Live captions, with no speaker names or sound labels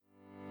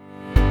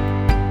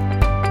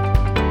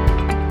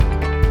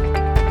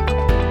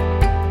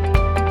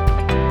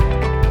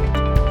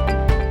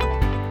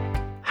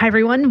Hi,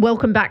 everyone.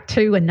 Welcome back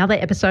to another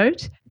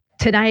episode.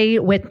 Today,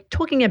 we're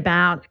talking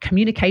about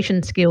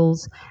communication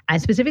skills and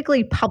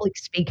specifically public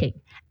speaking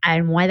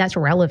and why that's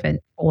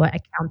relevant for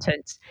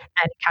accountants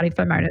and accounting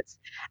firm owners.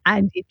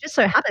 And it just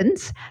so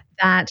happens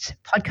that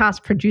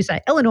podcast producer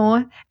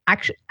Eleanor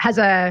actually has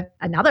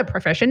another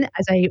profession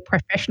as a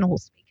professional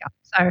speaker.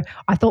 So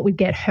I thought we'd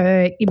get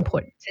her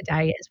input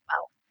today as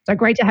well. So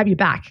great to have you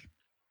back.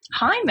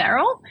 Hi,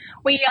 Meryl.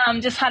 We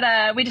just had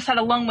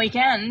a long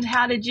weekend.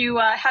 How did you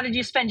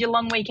spend your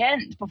long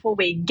weekend before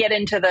we get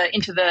into the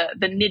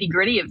nitty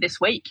gritty of this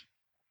week?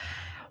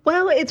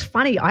 Well, it's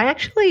funny. I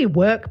actually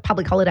work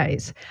public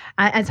holidays.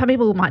 And some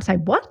people might say,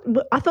 what?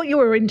 I thought you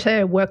were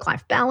into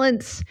work-life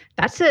balance.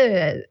 That's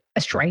a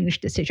strange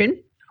decision.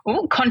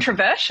 Oh,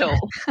 controversial.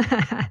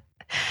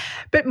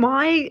 But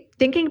my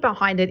thinking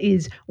behind it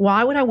is,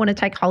 why would I want to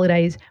take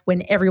holidays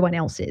when everyone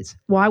else is?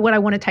 Why would I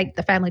want to take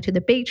the family to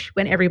the beach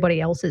when everybody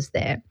else is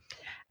there?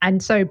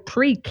 And so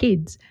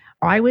pre-kids,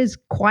 I was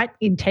quite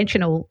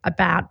intentional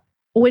about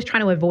always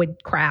trying to avoid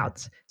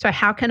crowds. So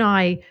how can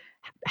I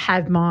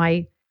have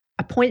my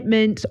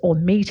appointments or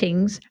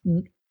meetings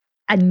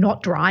and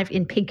not drive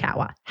in peak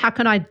hour? How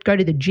can I go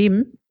to the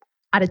gym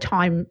at a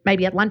time,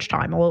 maybe at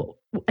lunchtime or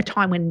a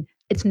time when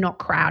it's not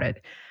crowded?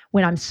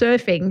 When I'm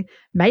surfing,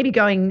 maybe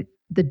going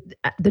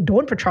the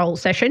dawn patrol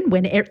session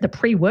when the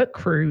pre-work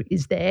crew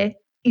is there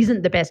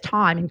isn't the best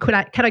time. And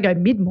can I go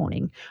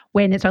mid-morning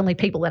when it's only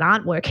people that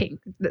aren't working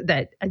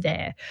that are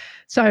there?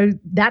 So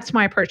that's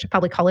my approach to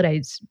public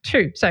holidays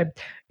too. So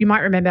you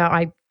might remember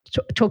I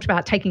talked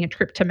about taking a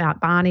trip to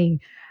Mount Barney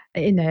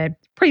in the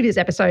previous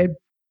episode.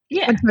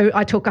 Yeah. And so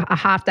I took a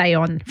half day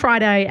on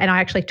Friday and I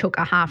actually took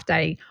a half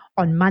day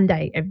on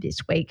Monday of this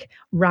week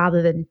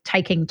rather than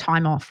taking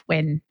time off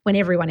when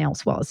everyone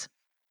else was.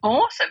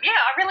 Awesome. Yeah,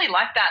 I really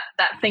like that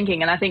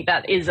thinking, and I think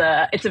that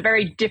it's a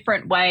very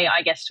different way,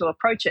 I guess, to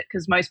approach it,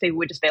 because most people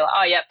would just be like,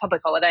 oh yeah,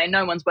 public holiday,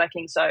 no one's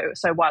working, so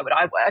why would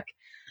I work?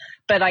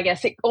 But I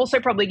guess it also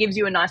probably gives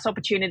you a nice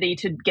opportunity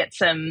to get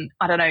some,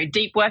 I don't know,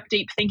 deep work,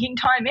 deep thinking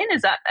time in.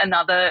 Is that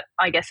another,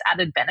 I guess,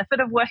 added benefit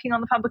of working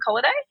on the public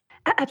holiday?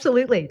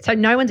 Absolutely. So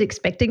no one's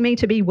expecting me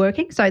to be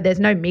working. So there's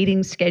no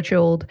meetings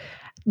scheduled.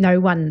 No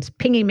one's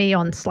pinging me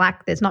on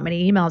Slack. There's not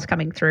many emails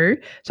coming through.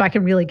 So I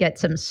can really get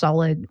some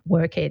solid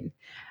work in,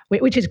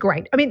 which is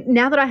great. I mean,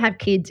 now that I have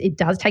kids, it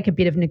does take a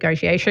bit of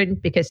negotiation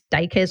because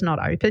daycare's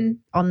not open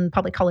on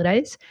public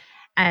holidays.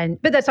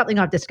 But that's something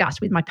I've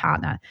discussed with my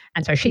partner.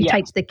 And so she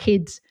takes the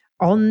kids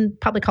on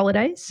public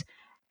holidays,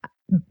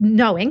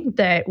 knowing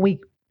that we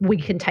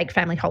can take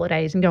family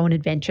holidays and go on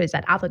adventures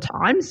at other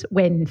times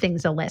when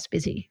things are less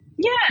busy.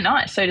 Yeah,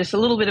 nice. So just a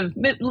little bit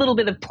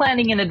of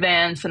planning in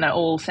advance, and it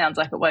all sounds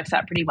like it works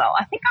out pretty well.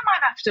 I think I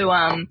might have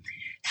to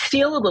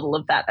steal a little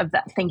of that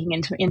thinking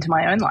into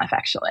my own life,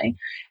 actually.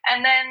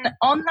 And then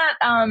on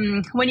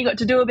that, when you got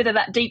to do a bit of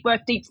that deep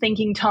work, deep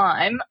thinking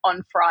time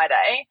on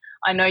Friday,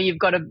 I know you've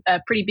got a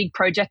pretty big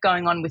project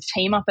going on with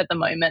Team Up at the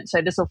moment.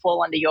 So this will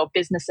fall under your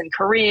business and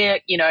career,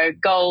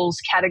 goals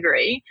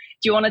category.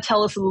 Do you want to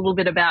tell us a little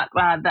bit about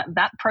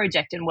that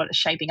project and what it's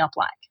shaping up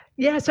like?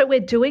 Yeah, so we're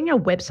doing a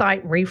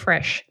website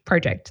refresh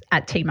project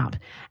at Team Up,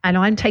 and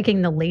I'm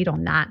taking the lead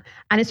on that.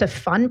 And it's a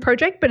fun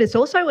project, but it's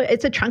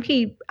a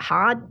chunky,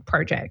 hard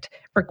project.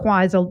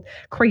 Requires a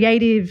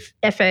creative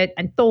effort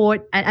and thought,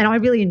 and I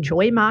really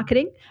enjoy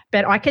marketing,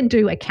 but I can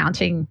do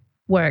accounting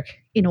work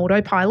in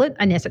autopilot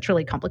unless it's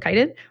really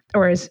complicated,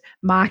 whereas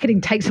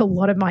marketing takes a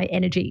lot of my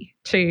energy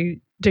to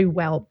do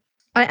well.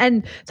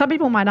 And some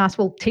people might ask,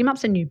 well, Team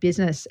Up's a new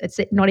business. It's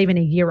not even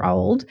a year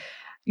old.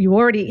 You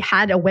already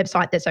had a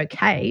website that's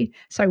okay.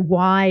 So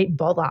why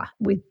bother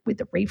with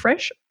the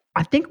refresh?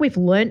 I think we've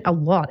learned a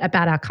lot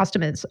about our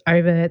customers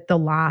over the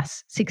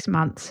last 6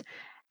 months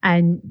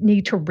and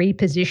need to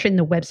reposition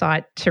the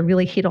website to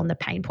really hit on the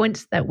pain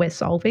points that we're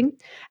solving.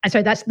 And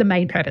so that's the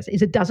main purpose,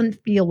 is it doesn't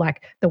feel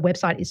like the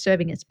website is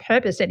serving its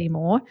purpose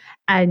anymore.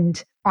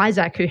 And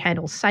Isaac, who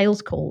handles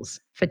sales calls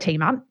for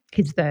Team Up,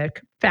 he's the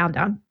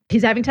founder,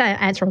 he's having to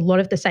answer a lot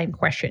of the same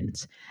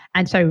questions.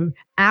 And so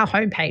our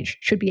homepage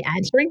should be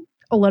answering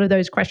a lot of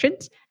those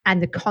questions,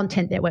 and the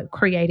content that we're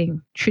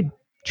creating should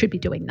be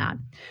doing that.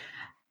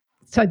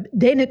 So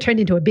then it turned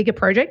into a bigger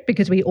project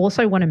because we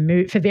also want to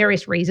move, for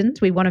various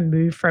reasons, we want to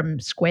move from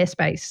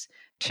Squarespace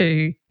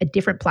to a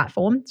different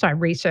platform. So I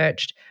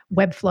researched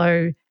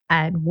Webflow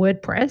and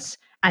WordPress,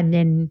 and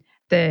then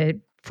the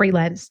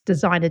freelance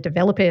designer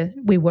developer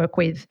we work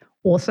with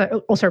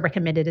also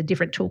recommended a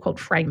different tool called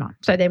Framer.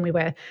 So then we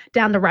were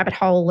down the rabbit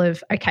hole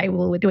of, okay,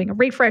 well, we're doing a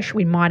refresh,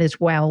 we might as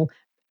well,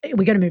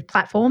 we're going to move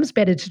platforms,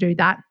 better to do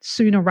that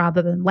sooner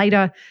rather than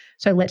later.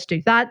 So let's do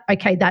that.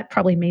 Okay, that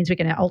probably means we're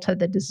going to alter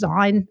the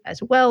design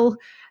as well.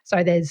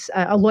 So there's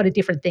a lot of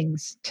different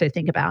things to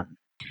think about.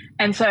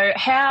 And so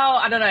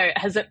I don't know,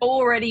 has it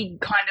already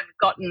kind of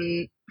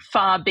gotten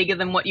far bigger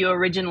than what you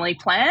originally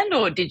planned,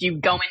 or did you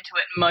go into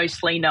it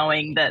mostly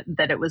knowing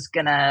that it was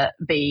going to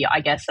be,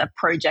 I guess, a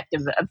project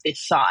of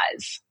this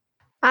size?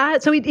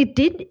 So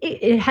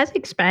it has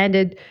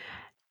expanded.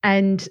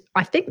 And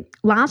I think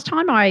last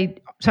time I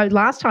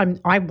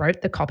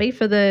wrote the copy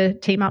for the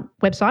Team Up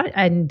website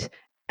and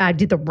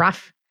did the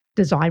rough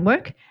design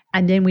work.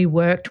 And then we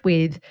worked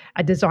with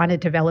a designer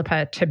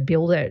developer to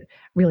build it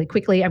really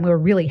quickly. And we were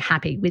really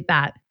happy with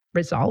that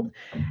result.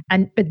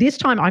 But this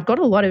time I've got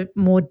a lot of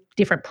more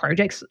different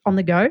projects on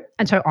the go.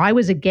 And so I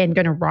was again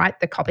going to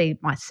write the copy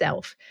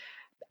myself.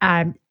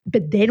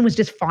 But then was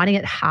just finding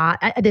it hard.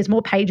 There's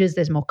more pages,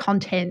 there's more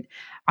content.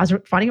 I was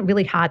finding it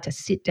really hard to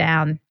sit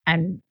down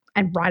and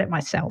write it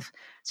myself.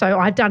 So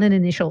I've done an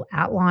initial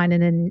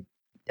outline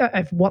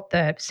of what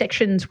the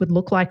sections would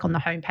look like on the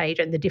homepage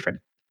and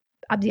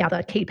the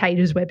other key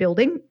pages we're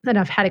building. And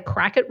I've had a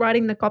crack at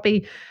writing the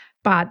copy,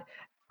 but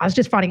I was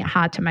just finding it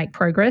hard to make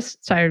progress.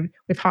 So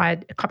we've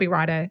hired a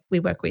copywriter we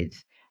work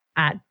with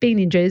at Bee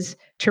Ninjas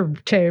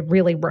to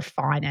really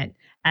refine it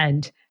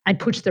and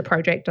push the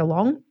project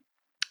along.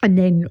 And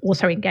then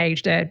also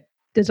engaged a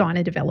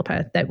designer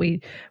developer that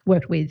we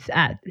worked with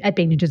at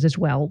Bee Ninjas as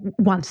well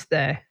once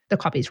the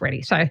copy is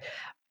ready. So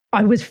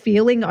I was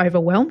feeling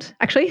overwhelmed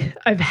actually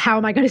of how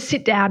am I going to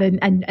sit down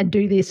and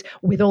do this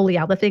with all the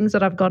other things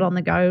that I've got on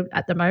the go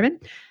at the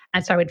moment.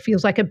 And so it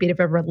feels like a bit of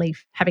a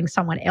relief having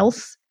someone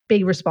else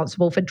be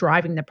responsible for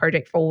driving the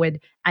project forward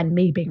and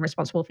me being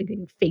responsible for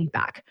giving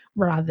feedback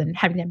rather than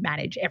having to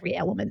manage every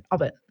element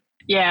of it.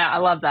 Yeah, I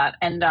love that.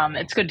 And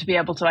it's good to be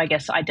able to, I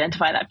guess,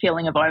 identify that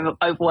feeling of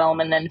overwhelm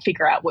and then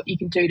figure out what you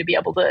can do to be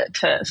able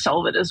to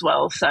solve it as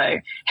well. So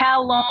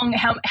how long,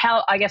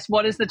 I guess,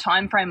 what is the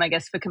time frame, I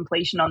guess, for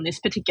completion on this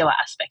particular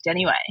aspect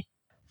anyway?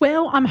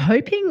 Well, I'm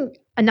hoping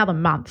another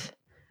month.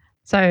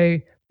 So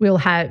we'll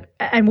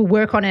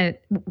work on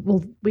it.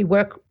 We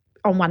work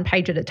on one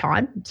page at a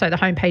time. So the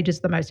homepage is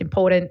the most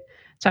important.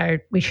 So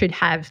we should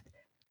have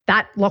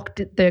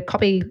the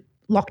copy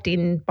locked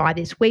in by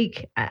this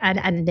week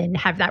and then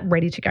have that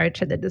ready to go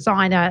to the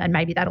designer. And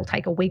maybe that'll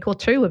take a week or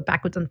two of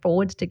backwards and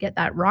forwards to get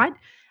that right.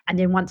 And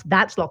then once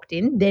that's locked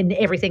in, then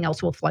everything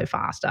else will flow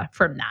faster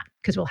from that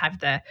because we'll have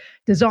the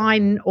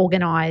design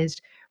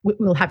organized,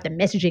 we'll have the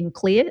messaging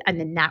clear, and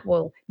then that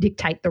will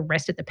dictate the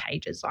rest of the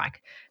pages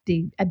like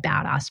the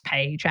About Us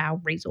page, our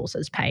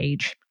resources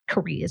page,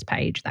 careers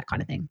page, that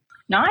kind of thing.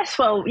 Nice.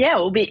 Well, yeah,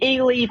 we'll be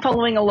eagerly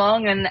following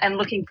along and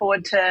looking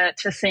forward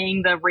to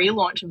seeing the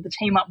relaunch of the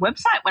Team Up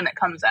website when it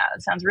comes out.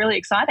 It sounds really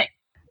exciting.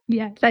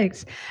 Yeah,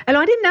 thanks. And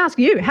I didn't ask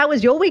you, how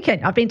was your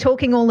weekend? I've been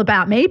talking all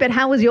about me, but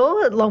how was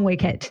your long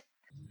weekend?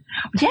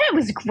 Yeah, it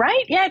was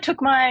great. Yeah,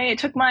 took my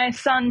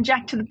son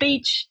Jack to the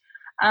beach.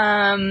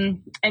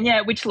 And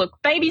yeah, which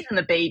look, babies on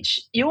the beach,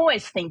 you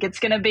always think it's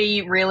going to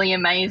be really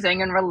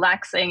amazing and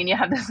relaxing, and you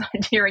have this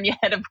idea in your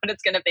head of what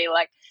it's going to be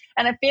like.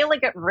 And I feel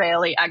like it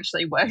rarely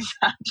actually works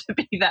out to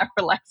be that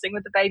relaxing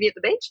with the baby at the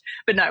beach.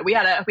 But no, we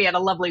had a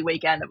lovely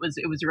weekend. It was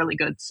really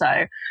good.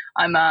 So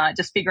I'm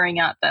just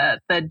figuring out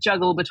the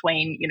juggle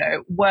between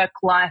work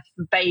life,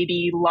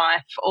 baby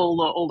life,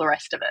 all the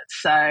rest of it.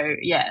 So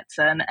yeah, it's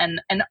an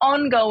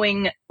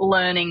ongoing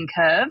learning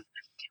curve,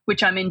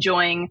 which I'm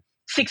enjoying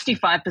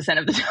 65%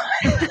 of the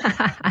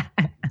time.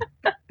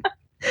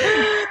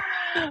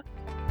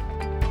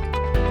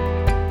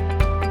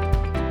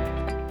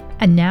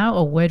 And now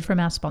a word from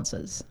our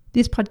sponsors.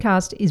 This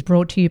podcast is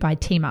brought to you by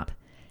TeamUp,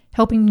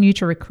 helping you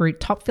to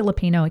recruit top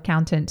Filipino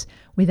accountants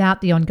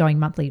without the ongoing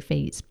monthly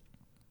fees.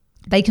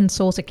 They can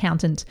source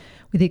accountants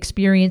with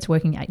experience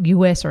working at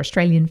US or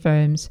Australian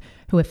firms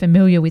who are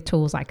familiar with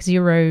tools like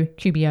Xero,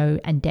 QBO,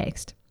 and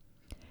Dext.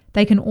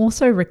 They can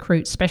also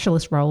recruit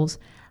specialist roles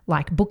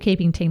like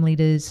bookkeeping team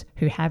leaders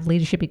who have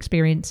leadership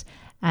experience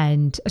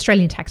and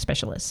Australian tax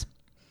specialists.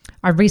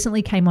 I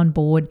recently came on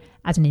board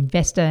as an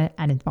investor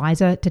and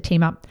advisor to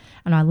Team Up,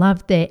 and I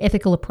love their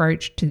ethical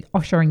approach to the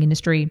offshoring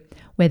industry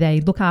where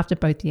they look after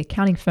both the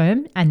accounting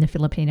firm and the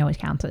Filipino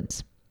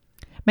accountants.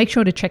 Make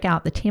sure to check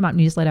out the Team Up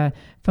newsletter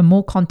for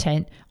more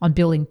content on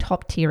building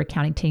top-tier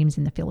accounting teams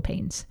in the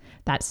Philippines.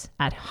 That's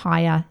at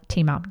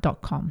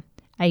hireteamup.com,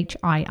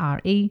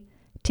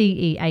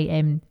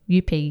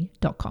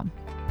 hireteamup.com.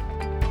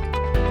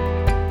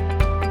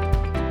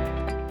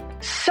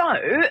 So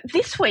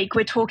this week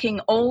we're talking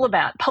all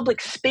about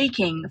public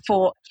speaking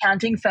for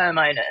accounting firm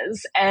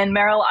owners. And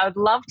Meryl, I would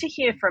love to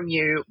hear from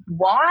you.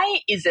 Why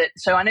is it,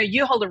 so I know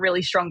you hold a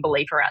really strong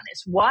belief around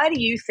this. Why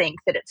do you think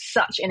that it's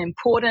such an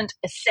important,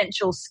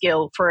 essential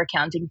skill for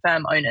accounting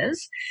firm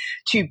owners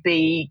to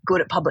be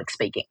good at public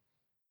speaking?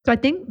 So I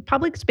think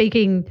public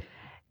speaking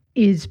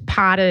is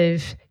part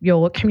of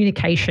your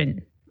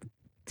communication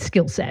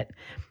skill set.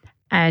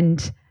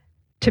 And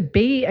to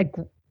be a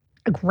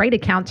great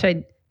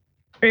accountant,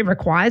 it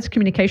requires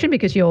communication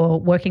because you're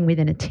working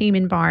within a team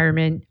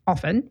environment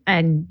often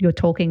and you're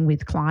talking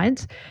with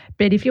clients.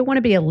 But if you want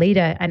to be a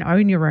leader and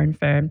own your own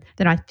firm,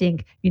 then I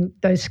think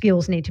those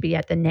skills need to be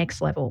at the next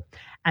level.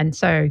 And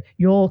so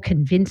you're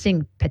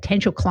convincing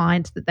potential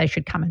clients that they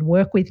should come and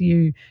work with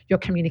you. You're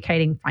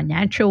communicating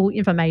financial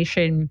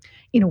information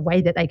in a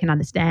way that they can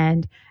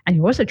understand. And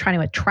you're also trying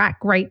to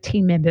attract great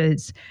team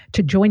members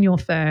to join your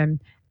firm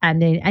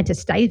and to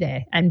stay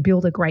there and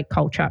build a great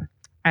culture.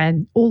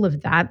 And all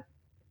of that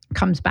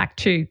comes back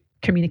to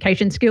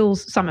communication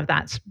skills. Some of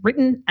that's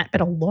written,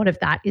 but a lot of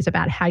that is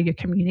about how you're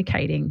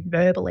communicating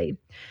verbally.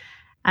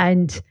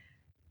 And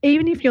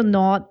even if you're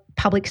not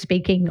public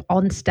speaking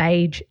on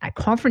stage at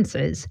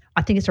conferences,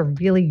 I think it's a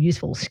really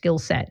useful skill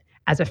set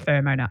as a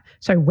firm owner.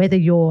 So whether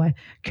you're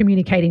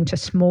communicating to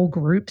small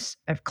groups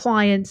of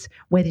clients,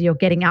 whether you're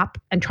getting up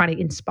and trying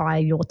to inspire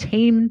your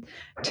team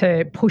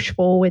to push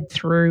forward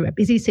through a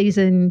busy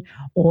season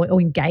or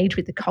engage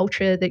with the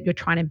culture that you're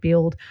trying to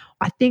build,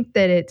 I think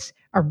that it's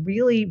a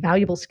really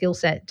valuable skill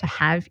set to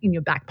have in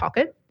your back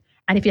pocket.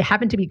 And if you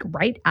happen to be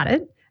great at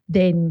it,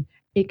 then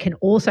it can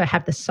also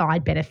have the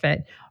side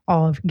benefit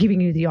of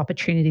giving you the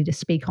opportunity to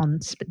speak on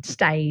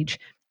stage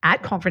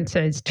at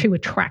conferences to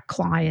attract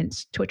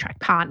clients, to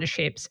attract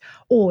partnerships,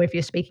 or if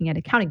you're speaking at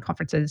accounting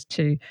conferences,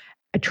 to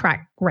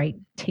attract great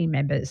team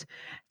members.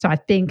 So I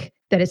think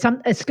that it's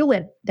a skill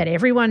that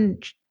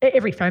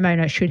every firm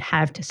owner should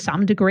have to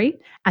some degree.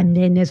 And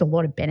then there's a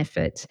lot of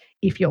benefits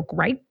if you're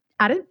great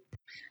at it.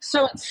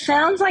 So it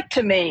sounds like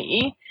to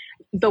me,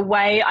 the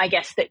way I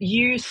guess that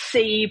you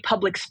see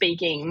public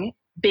speaking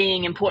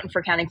being important for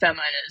accounting firm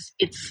owners,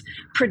 it's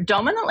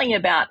predominantly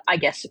about, I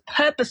guess,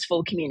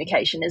 purposeful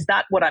communication. Is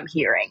that what I'm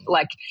hearing?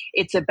 Like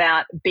it's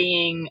about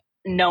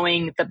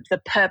knowing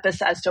the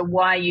purpose as to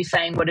why you're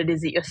saying what it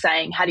is that you're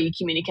saying. How do you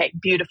communicate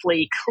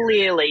beautifully,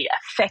 clearly,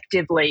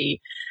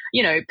 effectively,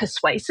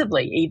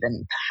 persuasively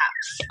even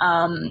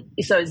perhaps.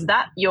 So is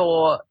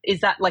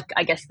that like,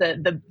 I guess,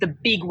 the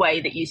big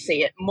way that you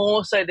see it,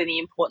 more so than the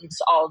importance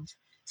of,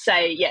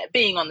 say,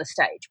 being on the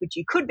stage, which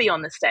you could be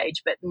on the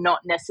stage, but not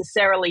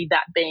necessarily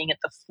that being at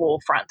the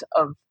forefront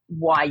of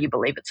why you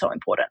believe it's so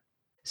important?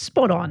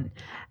 Spot on.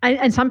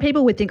 And some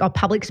people would think,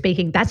 public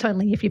speaking, that's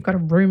only if you've got a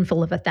room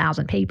full of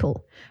 1,000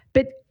 people.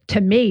 But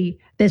to me,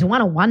 there's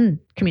one-on-one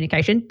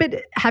communication,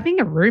 but having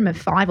a room of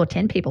 5 or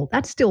 10 people,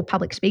 that's still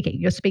public speaking.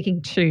 You're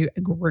speaking to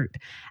a group,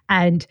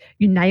 and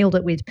you nailed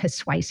it with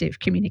persuasive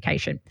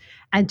communication.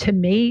 And to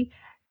me,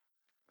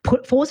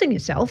 forcing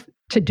yourself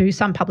to do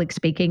some public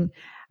speaking,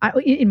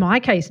 in my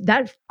case,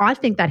 that I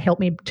think that helped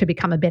me to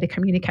become a better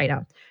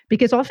communicator.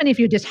 Because often, if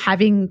you're just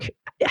having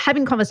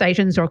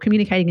conversations or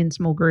communicating in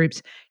small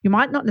groups, you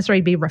might not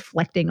necessarily be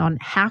reflecting on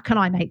how can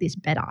I make this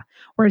better.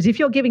 Whereas if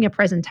you're giving a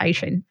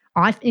presentation,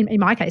 in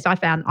my case, I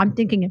found I'm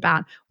thinking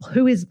about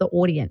who is the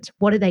audience,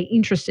 what are they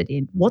interested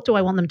in, what do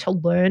I want them to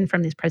learn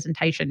from this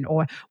presentation,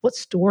 or what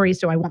stories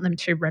do I want them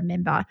to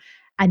remember,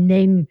 and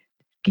then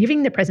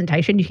giving the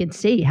presentation, you can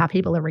see how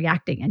people are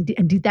reacting.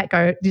 And did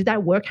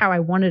that work how I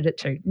wanted it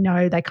to?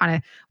 No, they kind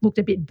of looked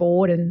a bit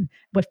bored and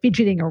were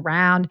fidgeting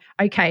around.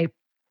 Okay,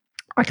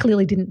 I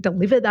clearly didn't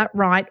deliver that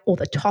right, or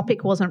the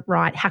topic wasn't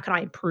right. How can I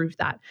improve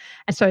that?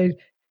 And so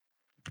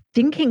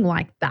thinking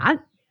like that,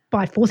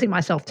 by forcing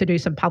myself to do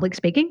some public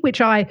speaking, which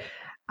I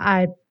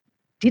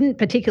didn't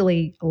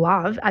particularly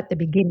love at the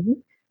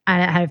beginning,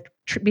 and I have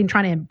been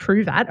trying to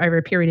improve that over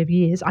a period of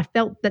years, I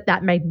felt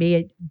that made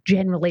me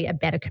generally a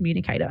better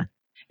communicator.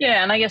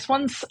 Yeah, and I guess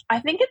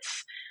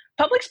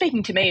public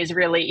speaking to me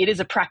it is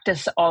a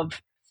practice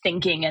of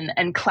thinking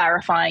and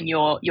clarifying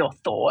your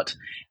thought.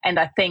 And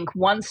I think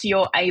once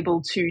you're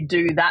able to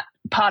do that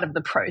part of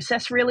the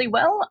process really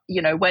well,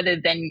 whether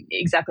then,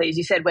 exactly as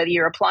you said, whether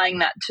you're applying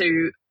that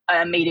to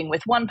a meeting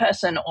with one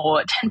person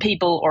or 10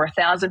 people or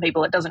 1,000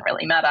 people, it doesn't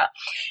really matter.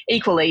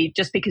 Equally,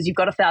 just because you've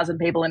got 1,000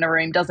 people in a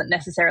room doesn't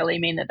necessarily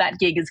mean that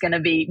gig is going to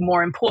be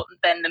more important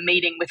than the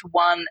meeting with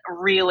one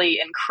really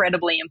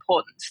incredibly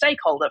important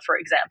stakeholder, for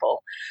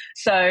example.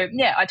 So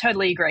yeah, I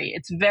totally agree.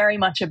 It's very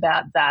much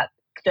about that,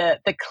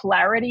 the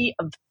clarity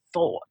of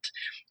thought.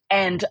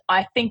 And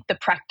I think the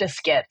practice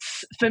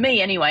for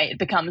me anyway, it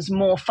becomes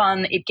more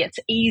fun. It gets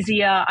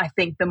easier. I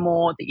think the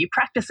more that you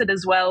practice it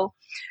as well.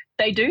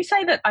 They do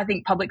say that, I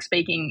think, public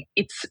speaking,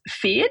 it's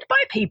feared by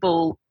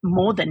people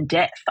more than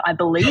death, I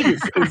believe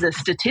is a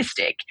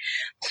statistic.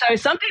 So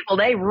some people,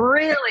 they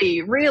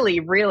really,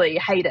 really, really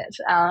hate it.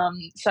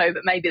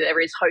 But maybe there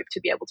is hope to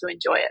be able to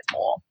enjoy it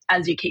more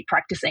as you keep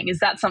practicing. Is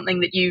that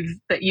something that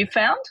you've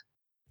found?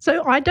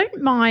 So I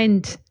don't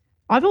mind.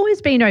 I've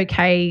always been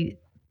okay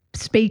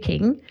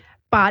speaking,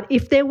 but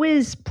if there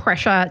was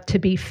pressure to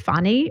be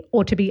funny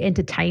or to be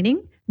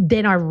entertaining,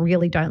 then I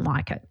really don't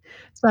like it.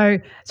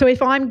 So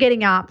if I'm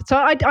getting up,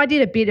 I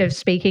did a bit of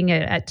speaking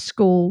at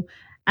school,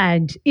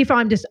 and if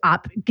I'm just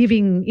up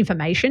giving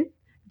information,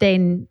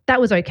 then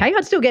that was okay.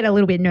 I'd still get a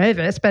little bit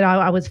nervous, but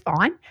I was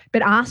fine.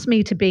 But ask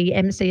me to be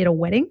MC at a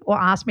wedding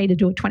or ask me to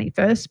do a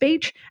 21st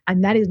speech,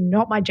 and that is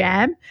not my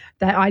jam.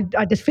 That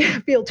I just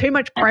feel too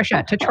much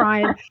pressure to try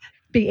and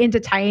be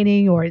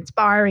entertaining or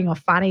inspiring or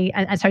funny.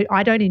 And so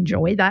I don't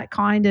enjoy that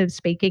kind of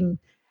speaking,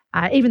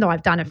 even though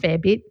I've done a fair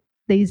bit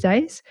these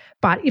days.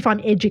 But if I'm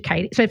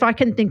educating, so if I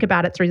can think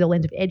about it through the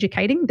lens of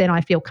educating, then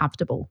I feel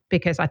comfortable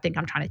because I think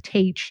I'm trying to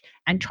teach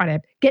and try to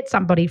get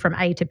somebody from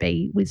A to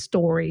B with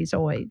stories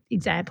or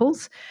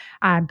examples.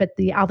 But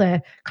the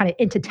other kind of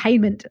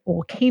entertainment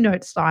or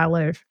keynote style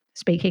of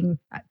speaking,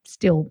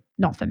 still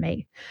not for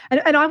me.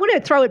 And I want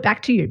to throw it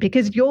back to you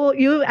because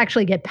you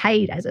actually get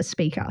paid as a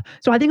speaker.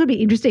 So I think it would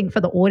be interesting for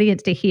the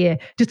audience to hear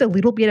just a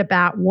little bit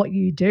about what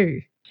you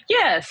do.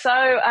 Yeah, so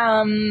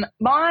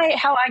my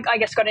how I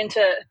guess got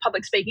into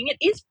public speaking, it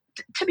is,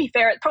 to be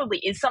fair, it probably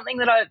is something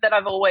that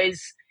I've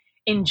always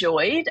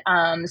enjoyed.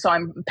 So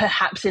I'm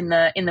perhaps in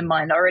the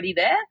minority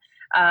there.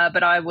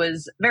 But I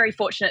was very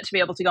fortunate to be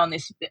able to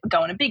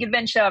go on a big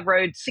adventure. I've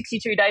rode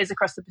 62 days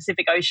across the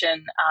Pacific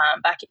Ocean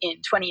back in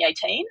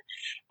 2018,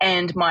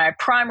 and my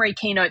primary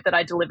keynote that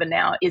I deliver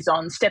now is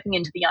on stepping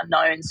into the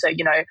unknown. So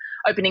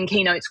opening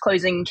keynotes,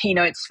 closing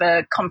keynotes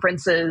for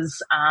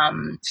conferences,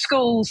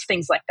 schools,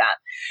 things like that.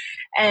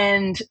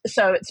 And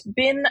so it's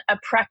been a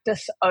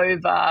practice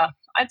over,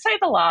 I'd say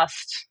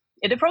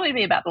it'd probably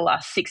be about the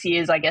last 6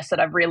 years, I guess, that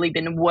I've really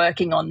been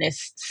working on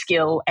this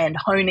skill and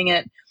honing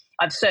it.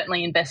 I've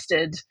certainly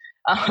invested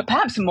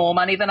perhaps more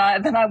money than I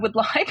would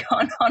like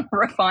on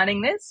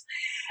refining this.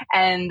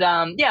 And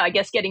I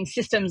guess getting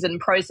systems and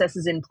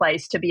processes in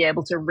place to be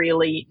able to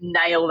really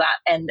nail that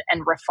and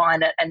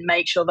refine it and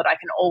make sure that I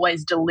can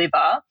always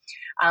deliver,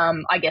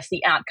 I guess,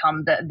 the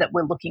outcome that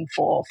we're looking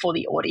for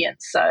the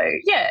audience. So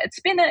yeah, it's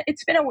been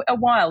a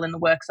while in the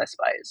works, I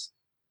suppose.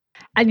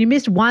 And you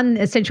missed one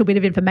essential bit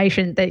of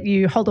information, that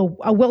you hold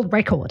a world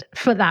record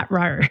for that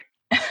row.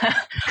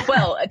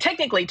 Well,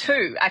 technically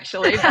two,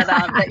 actually,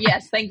 but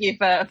yes, thank you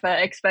for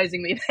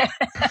exposing me there.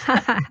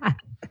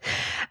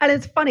 And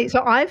it's funny.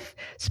 So I've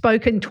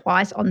spoken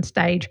twice on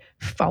stage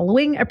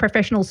following a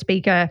professional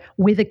speaker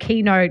with a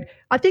keynote,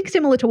 I think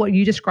similar to what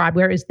you described,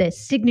 where it was their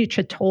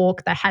signature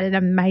talk. They had an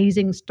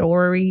amazing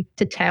story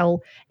to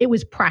tell. It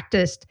was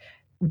practiced,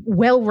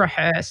 well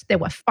rehearsed. There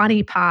were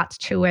funny parts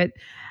to it.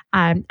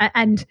 And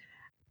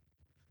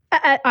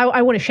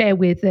I want to share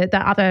with the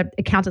other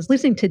accountants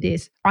listening to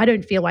this, I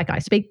don't feel like I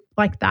speak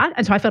like that.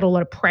 And so I felt a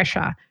lot of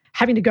pressure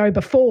having to go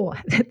before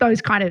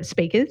those kind of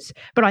speakers.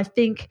 But I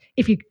think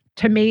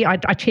to me, I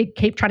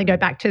keep trying to go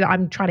back to that.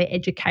 I'm trying to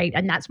educate,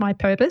 and that's my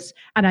purpose.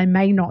 And I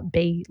may not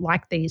be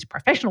like these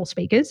professional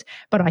speakers,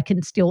 but I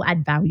can still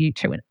add value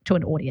to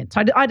an audience.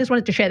 So I just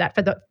wanted to share that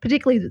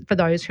particularly for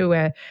those who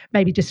are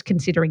maybe just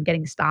considering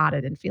getting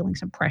started and feeling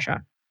some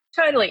pressure.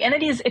 Totally. And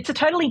it's a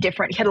totally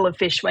different kettle of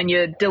fish when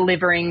you're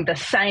delivering the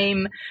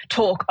same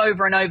talk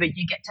over and over.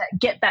 You get to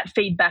get that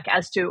feedback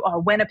as to,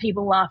 when are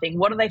people laughing?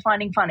 What are they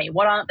finding funny?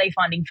 What aren't they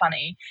finding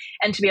funny?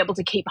 And to be able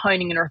to keep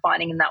honing and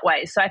refining in that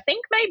way. So I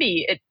think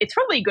maybe it's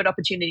probably a good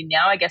opportunity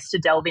now, I guess, to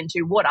delve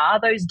into what are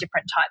those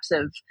different types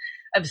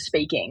of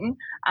speaking,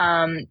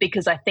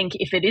 because I think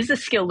if it is a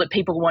skill that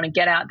people want to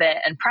get out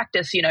there and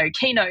practice,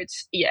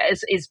 keynotes,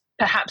 is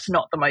perhaps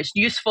not the most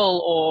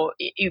useful, or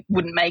it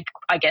wouldn't make,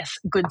 I guess,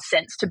 good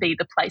sense to be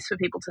the place for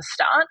people to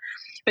start.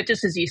 But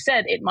just as you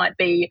said, it might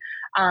be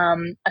a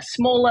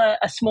smaller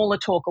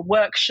talk, a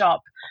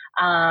workshop,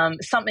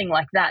 something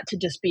like that, to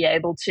just be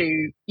able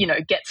to,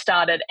 get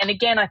started. And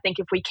again, I think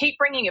if we keep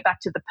bringing it back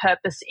to the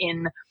purpose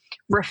in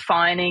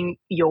refining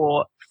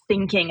your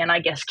thinking and, I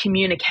guess,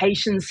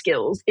 communication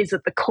skills is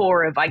at the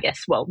core of, I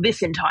guess,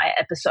 this entire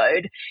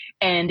episode,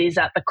 and is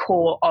at the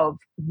core of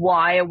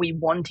why are we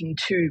wanting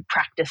to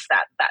practice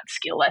that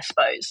skill, I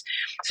suppose.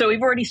 So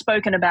we've already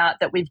spoken about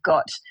that. We've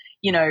got,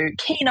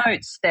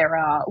 keynotes, there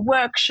are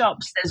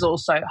workshops, there's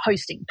also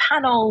hosting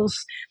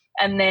panels.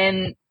 And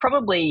then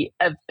probably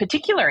of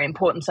particular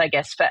importance, I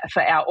guess,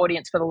 for our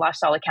audience for the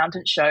Lifestyle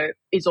Accountant Show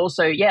is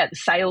also, the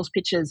sales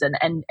pitches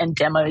and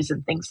demos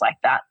and things like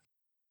that.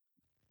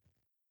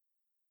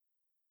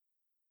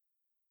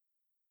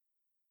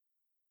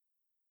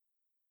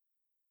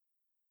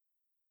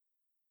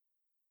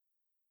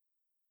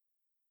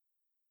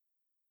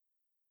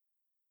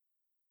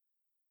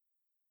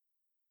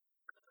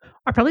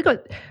 I probably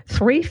got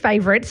three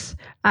favorites.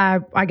 I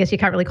guess you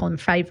can't really call them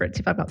favorites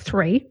if I've got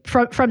three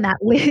from that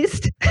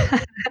list.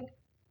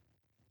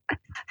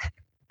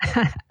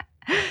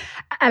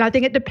 And I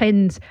think it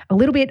depends a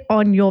little bit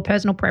on your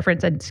personal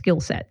preference and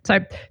skill set. So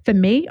for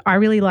me, I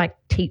really like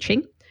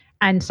teaching.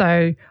 And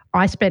so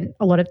I spent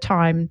a lot of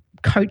time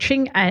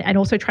coaching and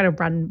also trying to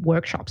run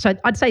workshops. So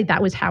I'd say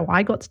that was how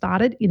I got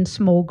started, in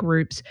small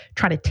groups,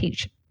 trying to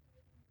teach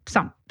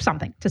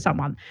something to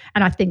someone.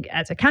 And I think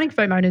as accounting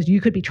firm owners,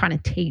 you could be trying to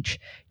teach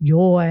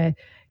your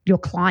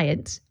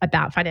clients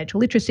about financial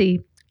literacy.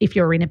 If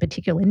you're in a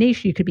particular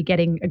niche, you could be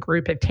getting a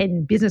group of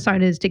 10 business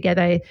owners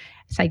together,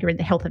 say you're in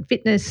the health and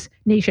fitness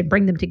niche, and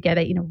bring them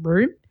together in a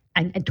room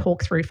and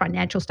talk through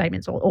financial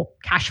statements or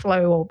cash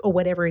flow or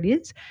whatever it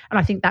is. And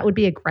I think that would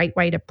be a great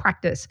way to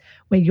practice,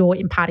 where you're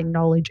imparting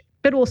knowledge,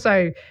 but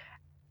also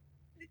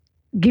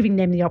giving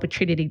them the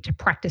opportunity to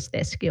practice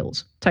their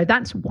skills. So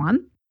that's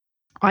one.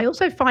 I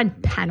also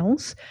find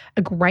panels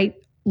a great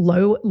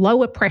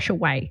lower pressure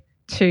way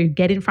to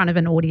get in front of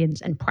an audience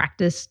and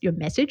practice your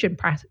message and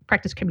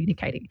practice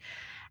communicating.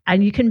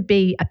 And you can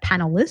be a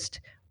panelist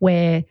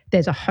where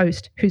there's a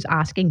host who's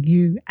asking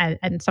you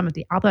and some of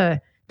the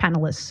other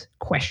panelists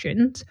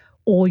questions,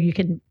 or you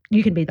can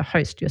be the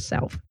host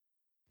yourself.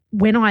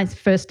 When I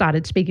first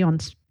started speaking on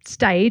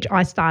stage,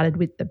 I started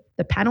with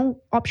the panel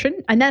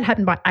option, and that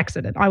happened by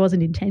accident. I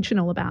wasn't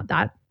intentional about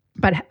that,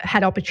 but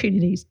had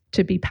opportunities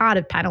to be part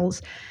of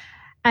panels.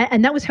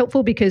 And that was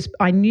helpful because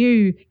I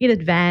knew in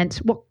advance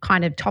what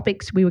kind of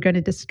topics we were going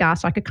to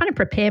discuss. I could kind of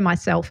prepare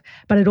myself,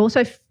 but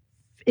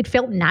it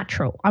felt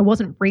natural. I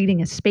wasn't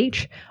reading a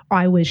speech.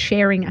 I was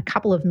sharing a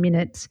couple of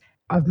minutes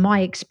of my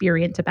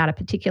experience about a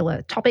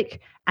particular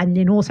topic and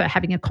then also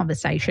having a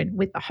conversation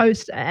with the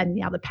host and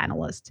the other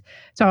panelists.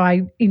 So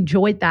I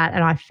enjoyed that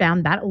and I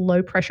found that a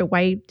low pressure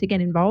way to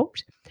get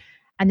involved.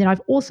 And then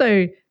I've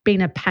also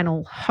been a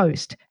panel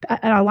host.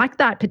 And I like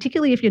that,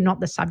 particularly if you're not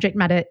the subject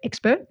matter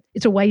expert.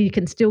 It's a way you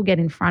can still get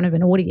in front of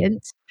an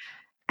audience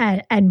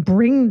and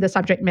bring the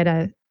subject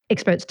matter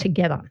experts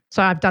together.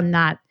 So I've done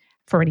that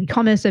for an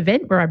e-commerce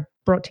event where I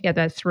brought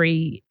together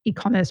 3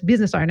 e-commerce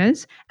business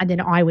owners, and then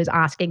I was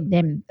asking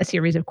them a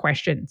series of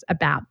questions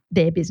about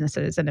their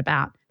businesses and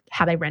about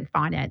how they ran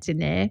finance in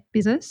their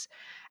business.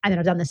 And then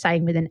I've done the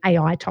same with an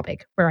AI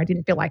topic where I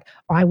didn't feel like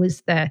I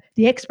was the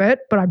expert,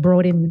 but I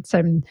brought in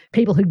some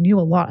people who knew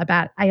a lot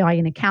about AI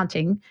in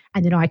accounting,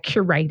 and then I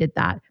curated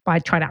that by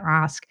trying to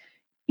ask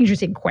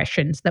interesting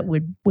questions that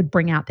would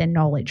bring out their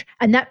knowledge.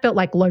 And that felt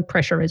like low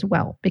pressure as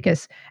well,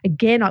 because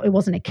again, it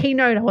wasn't a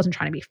keynote. I wasn't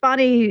trying to be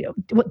funny.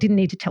 Didn't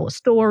need to tell a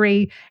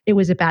story. It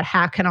was about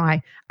how can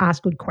I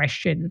ask good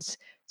questions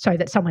so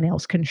that someone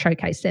else can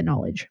showcase their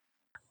knowledge.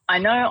 I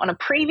know on a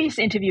previous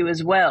interview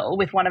as well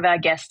with one of our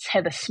guests,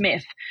 Heather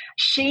Smith,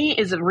 she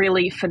is a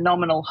really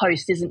phenomenal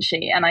host, isn't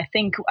she? And I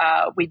think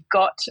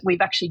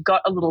we've actually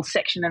got a little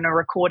section and a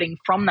recording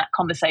from that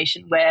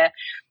conversation where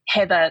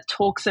Heather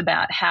talks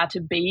about how to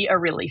be a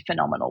really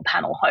phenomenal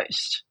panel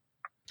host.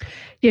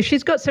 Yeah,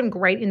 she's got some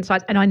great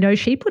insights, and I know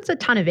she puts a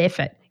ton of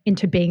effort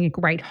into being a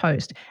great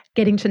host,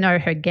 getting to know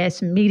her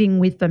guests, meeting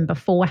with them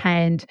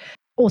beforehand,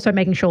 also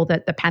making sure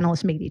that the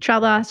panelists meet each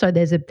other. So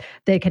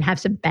they can have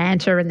some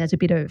banter and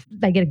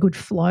they get a good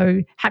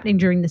flow happening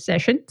during the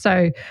session.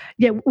 So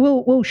yeah,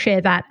 we'll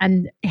share that.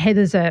 And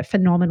Heather's a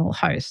phenomenal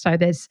host. So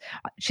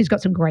she's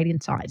got some great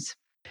insights.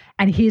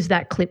 And here's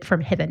that clip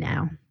from Heather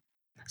now.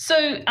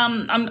 So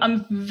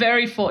I'm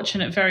very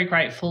fortunate, very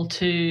grateful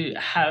to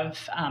have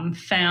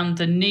found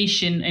the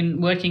niche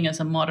in working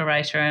as a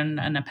moderator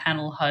and a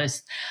panel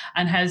host,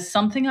 and has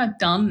something I've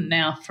done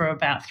now for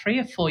about 3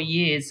 or 4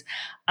 years.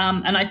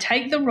 And I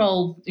take the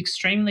role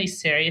extremely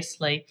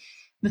seriously.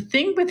 The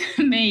thing with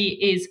me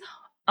is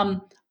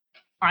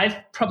I've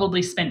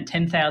probably spent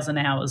 10,000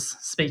 hours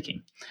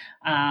speaking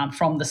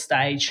from the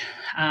stage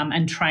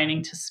and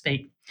training to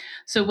speak.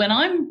 So when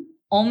I'm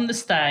on the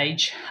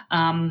stage,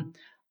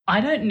 I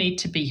don't need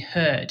to be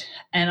heard.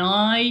 And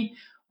I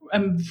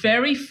am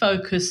very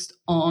focused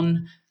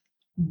on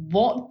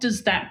what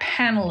does that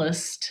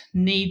panelist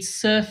need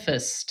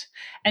surfaced.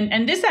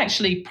 And this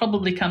actually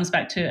probably comes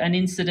back to an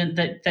incident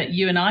that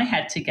you and I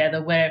had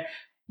together where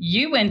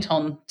you went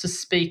on to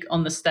speak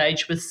on the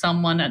stage with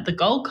someone at the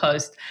Gold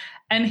Coast,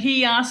 and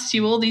he asked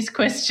you all these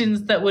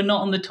questions that were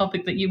not on the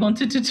topic that you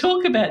wanted to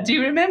talk about. Do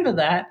you remember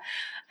that?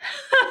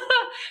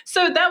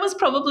 So that was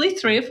probably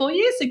 3 or 4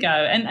 years ago.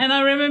 And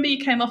I remember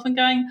you came off and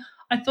going,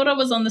 I thought I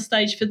was on the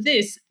stage for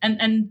this.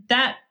 And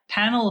that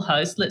panel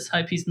host, let's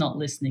hope he's not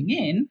listening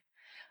in,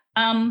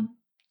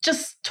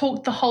 just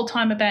talked the whole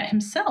time about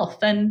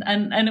himself. And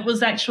it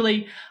was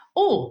actually,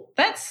 oh,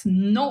 that's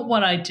not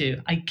what I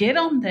do. I get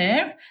on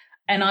there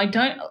and I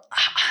don't...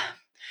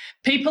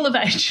 People have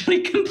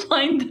actually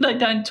complained that I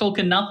don't talk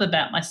enough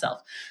about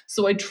myself.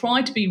 So I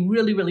try to be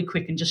really, really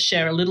quick and just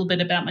share a little bit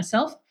about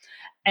myself.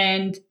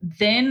 And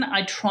then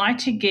I try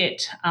to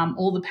get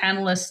all the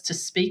panelists to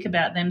speak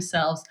about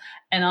themselves,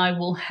 and I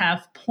will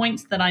have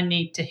points that I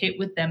need to hit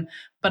with them.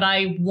 But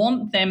I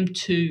want it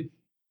to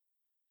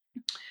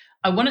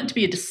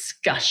be a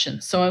discussion.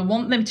 So I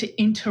want them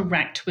to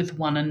interact with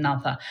one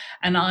another.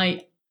 And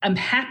I am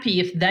happy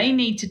if they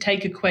need to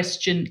take a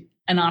question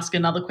and ask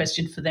another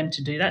question for them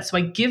to do that. So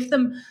I give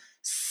them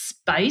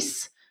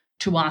space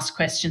to ask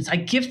questions. I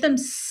give them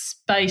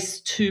space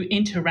to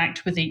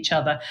interact with each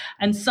other.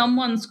 And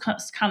someone's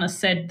kind of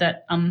said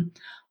that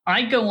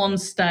I go on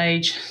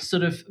stage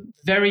sort of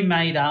very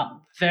made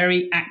up,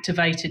 very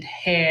activated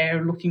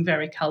hair, looking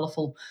very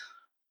colourful,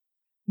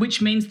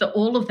 which means that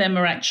all of them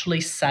are actually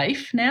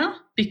safe now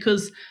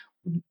because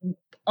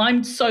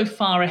I'm so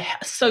far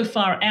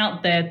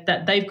out there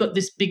that they've got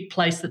this big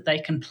place that they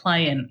can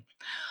play in.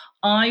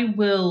 I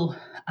will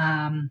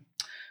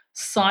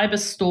cyber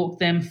stalk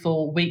them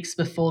for weeks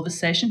before the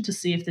session to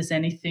see if there's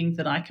anything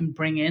that I can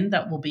bring in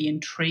that will be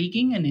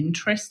intriguing and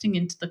interesting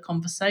into the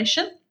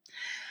conversation.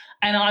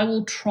 And I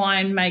will try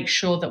and make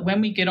sure that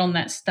when we get on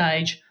that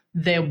stage,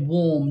 they're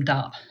warmed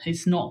up.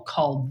 It's not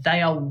cold.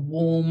 They are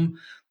warm.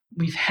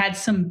 We've had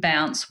some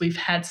bounce. We've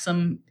had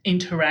some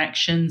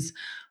interactions.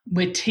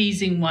 We're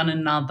teasing one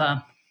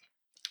another,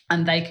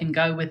 and they can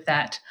go with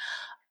that.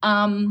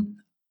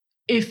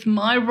 If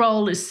my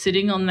role is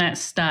sitting on that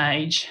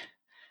stage,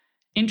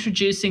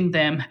 introducing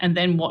them and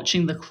then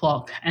watching the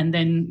clock and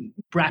then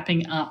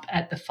wrapping up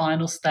at the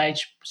final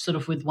stage sort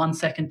of with 1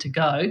 second to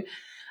go,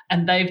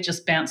 and they've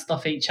just bounced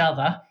off each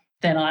other,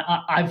 then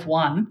I've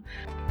won.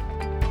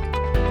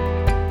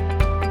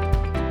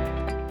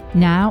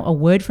 Now, a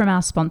word from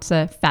our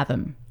sponsor,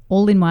 Fathom.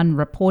 all-in-one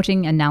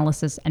reporting,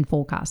 analysis and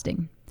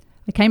forecasting.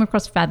 I came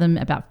across Fathom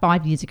about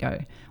 5 years ago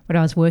when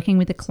I was working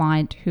with a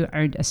client who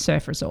owned a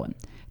surf resort.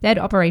 They had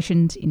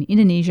operations in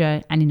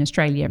Indonesia and in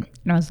Australia,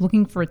 and I was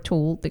looking for a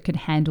tool that could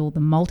handle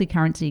the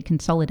multi-currency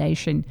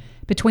consolidation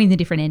between the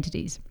different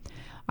entities.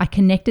 I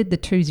connected the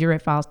two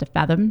Xero files to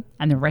Fathom,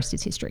 and the rest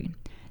is history.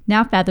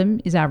 Now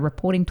Fathom is our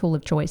reporting tool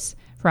of choice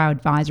for our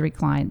advisory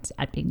clients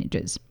at Big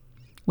Ninjas.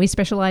 We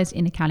specialise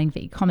in accounting for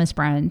e-commerce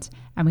brands,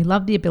 and we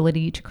love the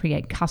ability to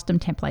create custom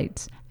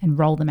templates and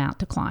roll them out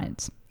to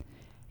clients.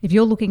 If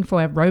you're looking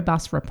for a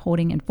robust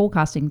reporting and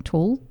forecasting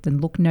tool, then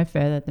look no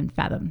further than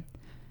Fathom.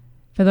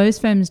 For those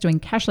firms doing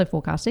cash flow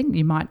forecasting,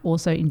 you might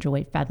also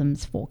enjoy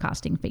Fathom's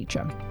forecasting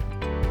feature.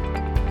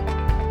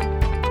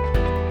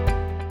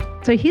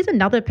 So here's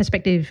another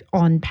perspective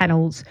on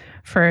panels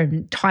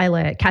from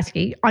Tyler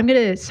Caskey. I'm going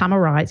to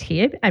summarize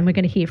here, and we're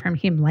going to hear from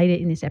him later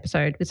in this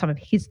episode with some of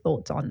his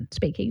thoughts on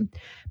speaking.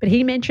 But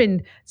he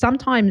mentioned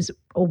sometimes,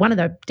 or one of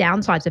the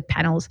downsides of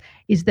panels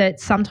is that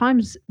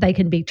sometimes they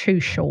can be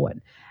too short,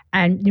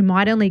 and you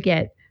might only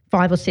get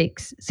 5 or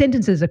 6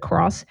 sentences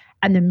across,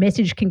 and the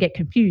message can get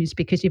confused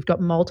because you've got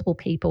multiple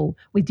people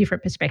with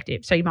different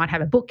perspectives. So you might have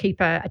a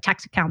bookkeeper, a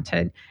tax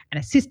accountant, and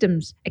a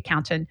systems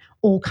accountant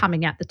all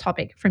coming at the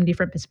topic from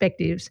different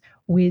perspectives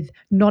with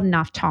not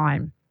enough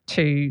time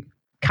to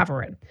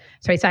cover it.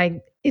 So he's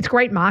saying it's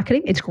great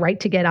marketing. It's great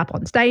to get up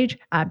on stage,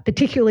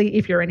 particularly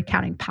if you're an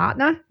accounting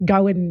partner,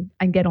 go and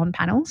get on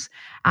panels,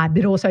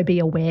 but also be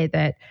aware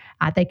that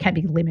they can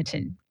be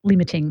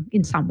limiting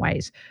in some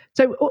ways.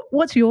 So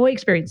what's your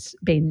experience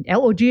been,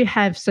 Elle, or do you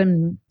have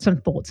some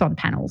thoughts on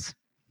panels?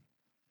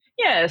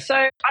 Yeah, so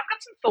I've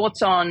got some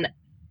thoughts on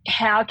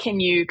how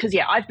can you, because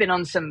I've been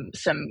on some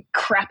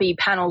crappy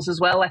panels as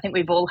well. I think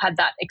we've all had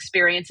that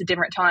experience at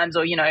different times,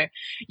 or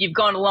you've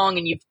gone along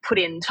and you've put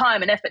in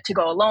time and effort to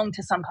go along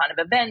to some kind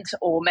of event,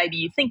 or maybe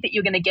you think that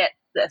you're going to get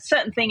a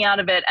certain thing out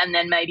of it, and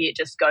then maybe it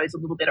just goes a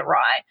little bit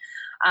awry.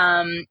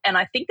 And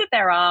I think that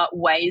there are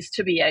ways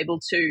to be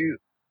able to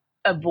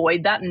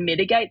avoid that and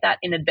mitigate that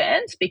in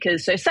advance,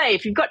 because say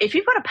if you've got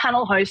a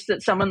panel host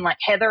that's someone like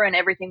Heather and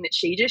everything that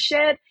she just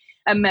shared,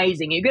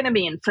 amazing, you're going to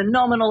be in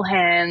phenomenal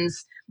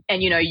hands,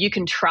 and you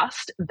can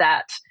trust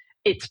that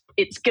it's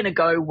going to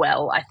go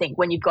well. I think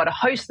when you've got a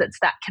host that's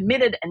that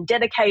committed and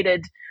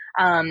dedicated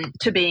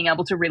to being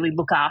able to really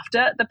look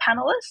after the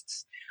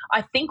panelists,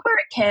 I think where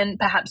it can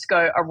perhaps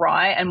go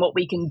awry, and what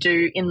we can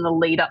do in the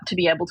lead up to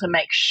be able to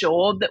make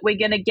sure that we're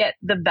going to get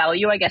the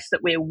value, I guess,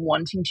 that we're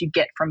wanting to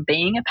get from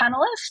being a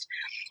panelist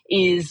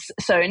is,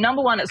 so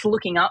number one, it's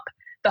looking up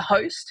the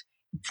host.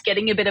 It's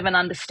getting a bit of an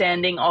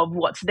understanding of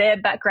what's their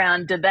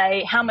background.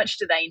 How much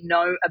do they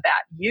know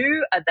about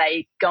you? Are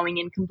they going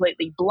in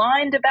completely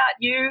blind about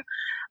you?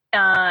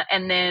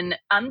 And then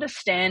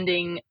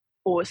understanding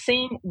or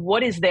seeing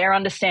what is their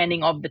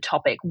understanding of the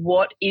topic.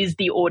 What is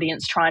the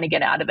audience trying to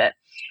get out of it?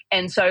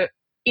 And so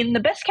in the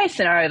best case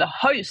scenario,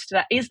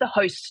 that is the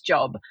host's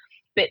job.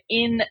 But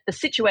in the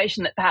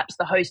situation that perhaps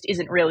the host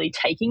isn't really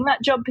taking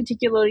that job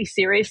particularly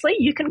seriously,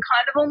 you can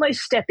kind of almost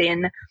step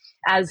in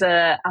as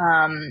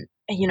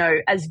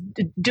as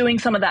doing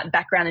some of that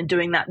background and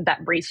doing that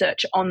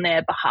research on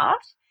their behalf.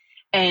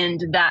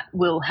 And that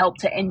will help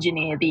to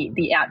engineer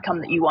the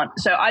outcome that you want.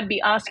 So I'd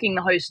be asking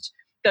the host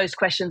those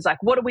questions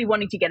like, what are we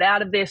wanting to get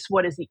out of this?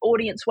 What is the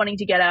audience wanting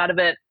to get out of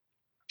it?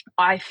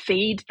 I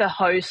feed the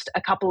host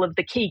a couple of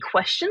the key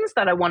questions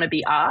that I want to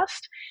be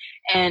asked.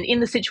 And in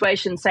the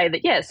situation, say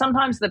that,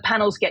 sometimes the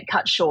panels get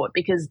cut short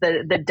because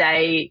the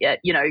day,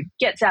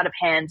 gets out of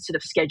hand sort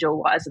of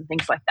schedule-wise and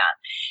things like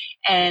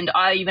that. And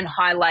I even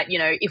highlight,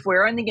 if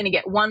we're only going to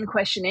get one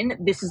question in,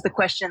 this is the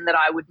question that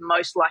I would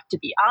most like to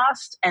be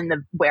asked and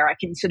where I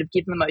can sort of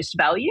give the most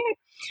value.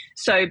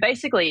 So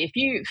basically, if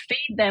you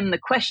feed them the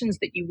questions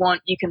that you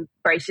want, you can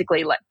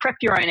basically prep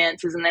your own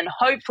answers, and then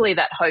hopefully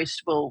that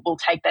host will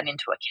take that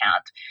into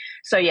account.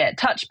 So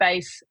touch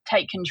base,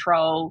 take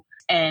control,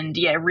 and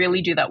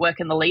really do that work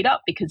in the lead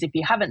up, because if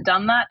you haven't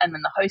done that and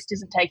then the host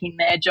isn't taking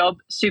their job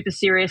super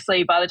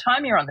seriously, by the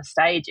time you're on the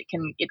stage, it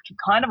can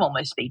kind of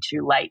almost be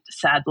too late,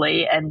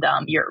 sadly, and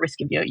you're at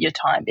risk of your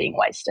time being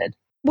wasted.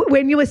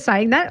 When you were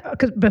saying that,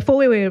 because before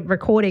we were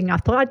recording, I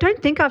thought, I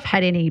don't think I've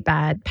had any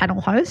bad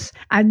panel hosts.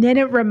 And then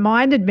it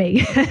reminded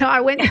me, I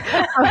went. See,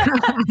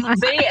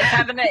 it's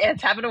happened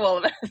to all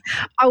of us.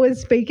 I was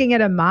speaking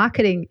at a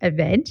marketing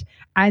event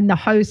and the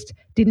host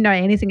didn't know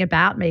anything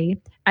about me.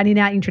 And in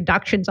our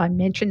introductions, I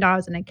mentioned I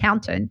was an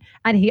accountant,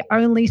 and he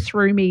only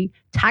threw me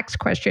tax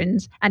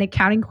questions and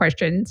accounting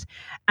questions.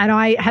 And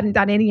I hadn't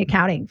done any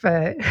accounting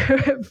for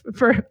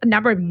a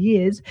number of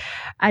years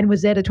and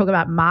was there to talk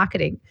about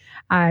marketing.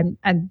 And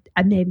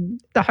then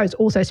the host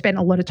also spent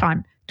a lot of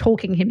time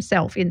talking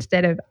himself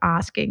instead of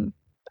asking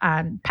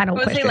panel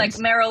Was he like,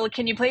 questions. Meryl,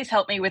 can you please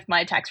help me with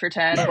my tax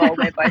return while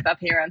we're both up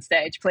here on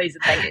stage? Please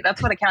and thank you.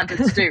 That's what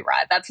accountants do,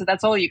 right?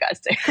 That's all you guys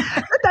do.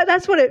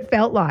 That's what it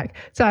felt like.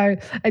 So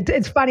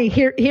it's funny,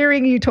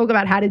 hearing you talk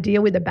about how to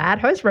deal with a bad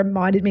host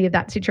reminded me of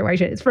that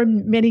situation. It's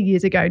from many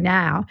years ago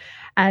now.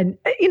 And,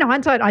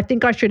 hindsight, I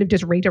think I should have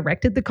just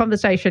redirected the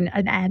conversation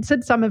and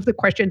answered some of the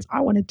questions I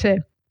wanted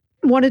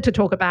to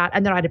talk about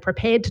and that I'd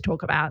prepared to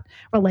talk about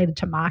related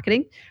to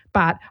marketing,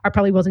 but I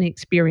probably wasn't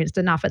experienced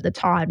enough at the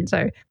time, and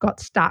so got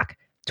stuck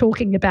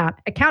talking about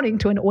accounting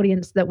to an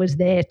audience that was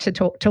there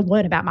to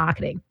learn about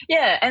marketing.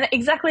 Yeah, and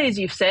exactly as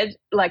you've said,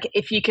 like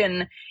if you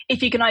can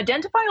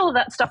identify all of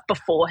that stuff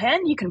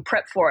beforehand, you can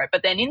prep for it.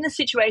 But then in the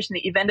situation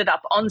that you've ended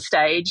up on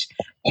stage,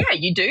 yeah,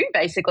 you do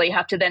basically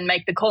have to then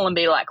make the call and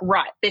be like,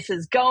 right, this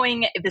is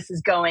going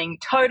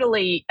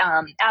totally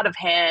out of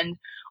hand.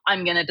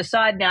 I'm going to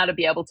decide now to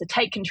be able to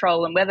take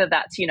control, and whether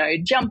that's,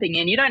 jumping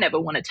in, you don't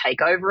ever want to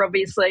take over,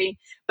 obviously,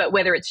 but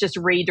whether it's just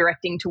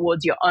redirecting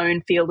towards your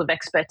own field of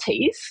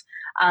expertise,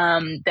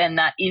 then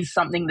that is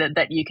something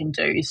that you can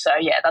do. So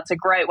yeah, that's a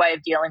great way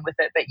of dealing with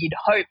it, but you'd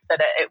hope that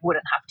it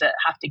wouldn't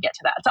have to get to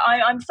that. So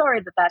I'm sorry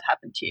that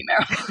happened to you,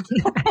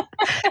 Meryl.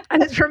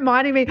 And it's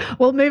reminding me,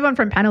 we'll move on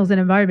from panels in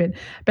a moment,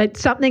 but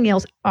something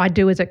else I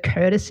do as a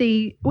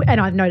courtesy, and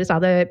I've noticed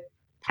other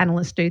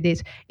panelists do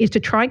this, is to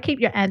try and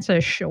keep your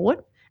answer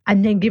short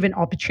and then give an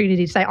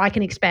opportunity to say, I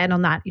can expand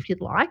on that if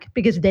you'd like,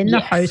 because then the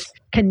host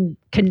can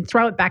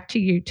throw it back to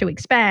you to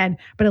expand,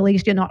 but at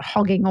least you're not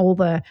hogging all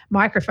the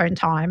microphone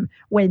time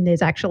when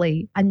there's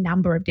actually a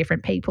number of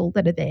different people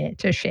that are there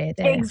to share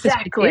their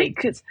Exactly,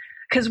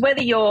 because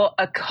whether you're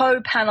a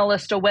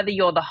co-panelist or whether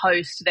you're the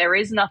host, there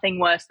is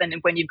nothing worse than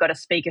when you've got a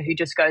speaker who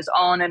just goes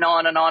on and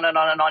on and on and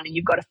on and on, and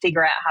you've got to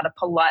figure out how to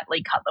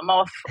politely cut them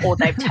off, or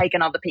they've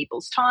taken other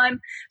people's time.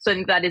 So I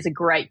think that is a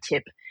great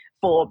tip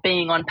for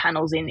being on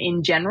panels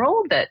in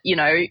general, that,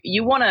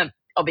 you want to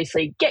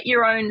obviously get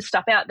your own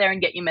stuff out there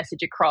and get your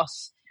message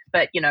across,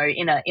 but, in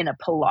a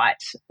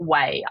polite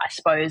way, I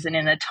suppose, and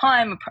in a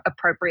time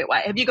appropriate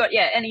way. Have you got,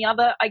 any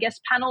other, I guess,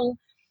 panel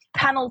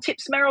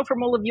tips, Meryl,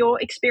 from all of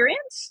your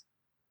experience?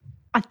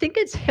 I think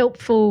it's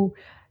helpful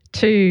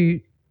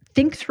to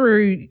think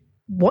through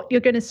what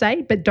you're going to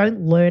say, but don't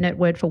learn it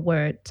word for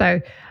word. So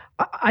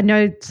I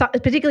know,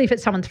 particularly if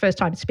it's someone's first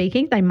time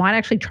speaking, they might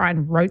actually try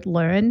and rote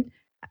learn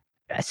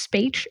a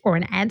speech or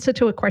an answer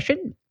to a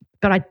question,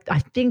 but I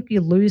think you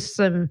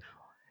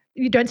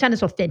don't sound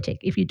as authentic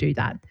if you do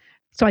that.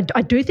 So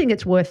I do think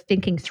it's worth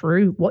thinking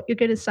through what you're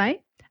going to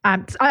say.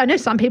 I know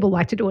some people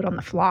like to do it on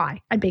the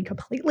fly and be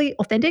completely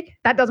authentic.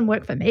 That doesn't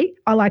work for me.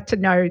 I like to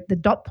know the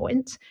dot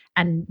points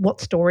and what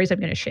stories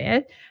I'm going to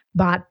share,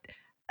 but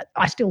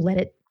I still let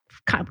it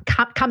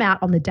come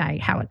out on the day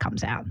how it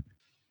comes out.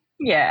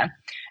 Yeah.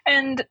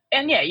 And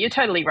yeah, you're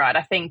totally right.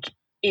 I think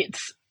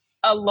it's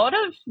a lot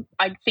of,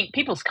 I think,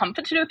 people's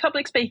comfort to do with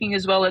public speaking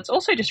as well. It's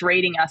also just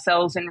reading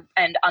ourselves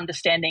and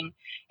understanding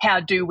how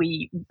do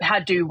we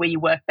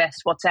work best,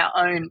 what's our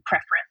own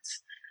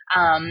preference.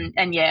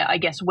 And yeah, I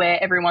guess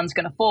where everyone's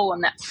going to fall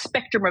on that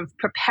spectrum of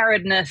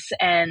preparedness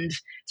and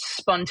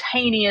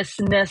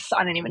spontaneousness,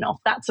 I don't even know if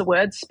that's a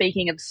word,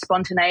 speaking of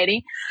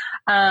spontaneity,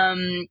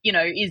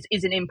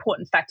 is an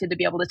important factor to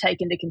be able to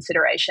take into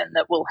consideration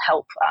that will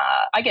help,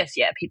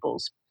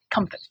 people's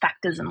comfort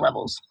factors and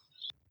levels.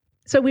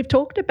 So we've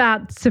talked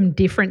about some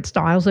different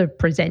styles of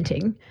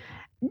presenting.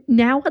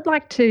 Now I'd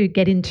like to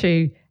get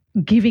into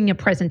giving a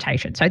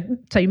presentation.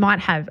 So you might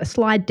have a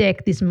slide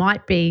deck. This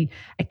might be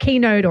a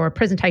keynote or a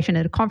presentation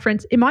at a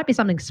conference. It might be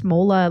something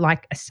smaller,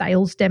 like a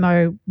sales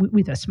demo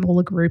with a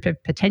smaller group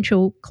of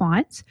potential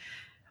clients.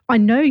 I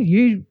know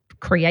you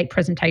create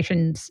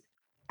presentations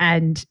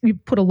and you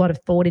put a lot of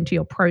thought into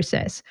your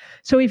process.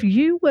 So if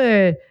you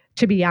were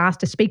to be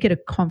asked to speak at a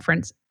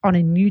conference on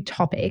a new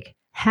topic,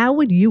 how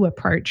would you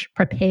approach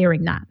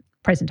preparing that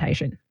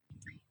presentation?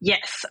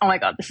 Yes. Oh my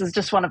God, this is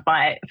just one of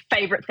my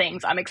favorite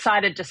things. I'm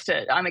excited just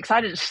to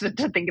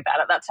think about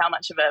it. That's how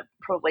much of a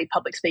probably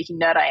public speaking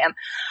nerd I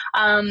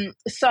am.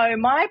 So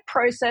my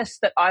process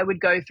that I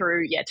would go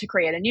through, to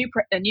create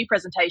a new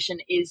presentation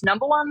is,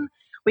 number one,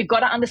 we've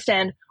got to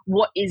understand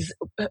what is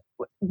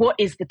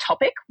the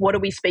topic, what are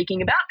we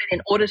speaking about, and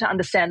in order to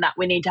understand that,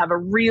 we need to have a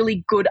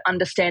really good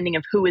understanding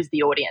of who is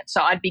the audience.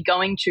 So I'd be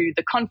going to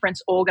the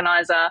conference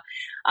organizer,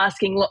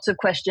 asking lots of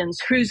questions: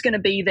 who's going to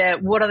be there,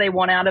 what do they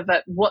want out of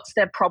it, what's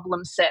their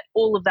problem set,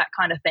 all of that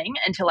kind of thing,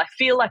 until I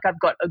feel like I've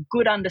got a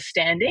good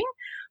understanding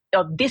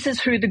of this is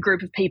who the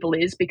group of people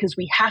is, because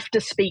we have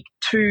to speak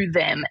to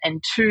them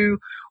and to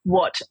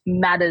what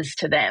matters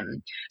to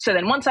them. So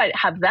then once I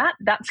have that,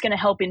 that's going to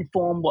help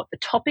inform what the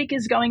topic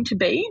is going to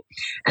be.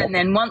 And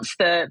then once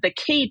the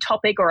key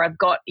topic, or I've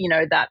got,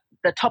 that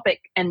the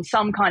topic and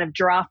some kind of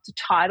draft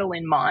title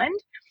in mind,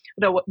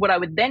 what I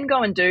would then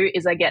go and do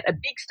is I get a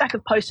big stack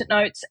of Post-it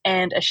notes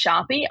and a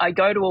Sharpie. I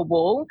go to a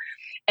wall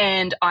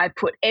and I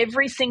put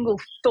every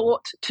single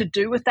thought to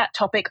do with that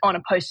topic on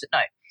a Post-it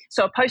note.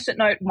 So a Post-it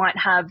note might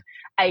have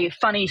a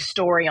funny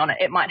story on it.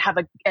 It might have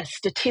a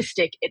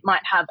statistic. It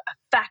might have a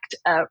fact,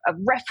 a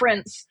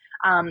reference,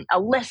 a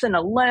lesson,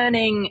 a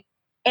learning,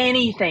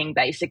 anything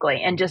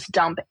basically, and just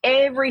dump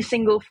every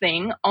single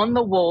thing on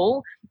the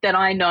wall that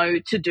I know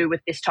to do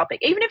with this topic.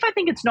 Even if I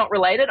think it's not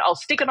related, I'll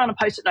stick it on a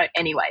Post-it note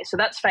anyway. So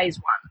that's phase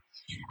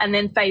one. And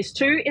then phase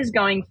two is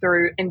going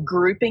through and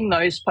grouping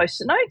those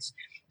Post-it notes.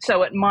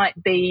 So it might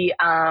be,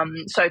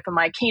 so for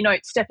my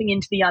keynote, stepping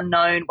into the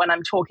unknown, when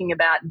I'm talking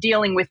about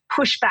dealing with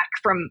pushback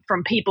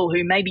from people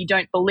who maybe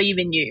don't believe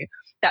in you,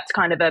 that's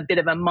kind of a bit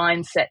of a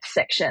mindset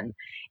section.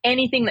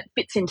 Anything that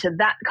fits into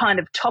that kind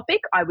of topic,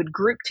 I would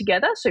group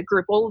together. So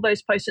group all of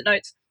those Post-it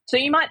notes. So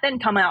you might then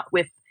come out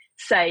with,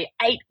 say,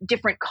 8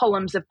 different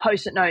columns of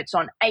Post-it notes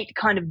on 8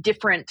 kind of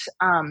different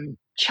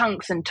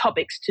chunks and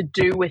topics to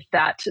do with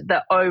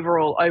the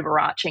overall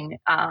overarching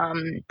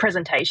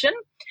presentation.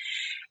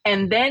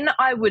 And then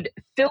I would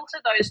filter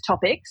those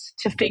topics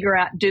to figure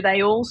out, do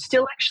they all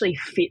still actually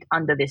fit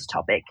under this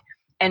topic?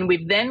 And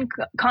we've then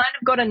kind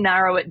of got to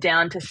narrow it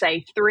down to,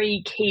 say,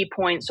 3 key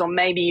points or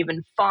maybe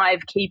even 5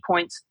 key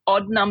points.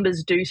 Odd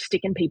numbers do stick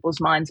in people's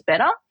minds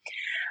better.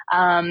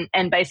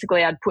 And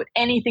basically I'd put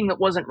anything that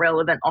wasn't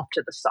relevant off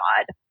to the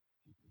side.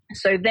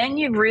 So then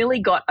you've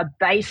really got a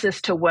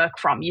basis to work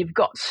from. You've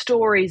got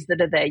stories that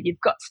are there.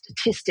 You've got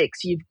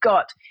statistics. You've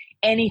got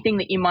anything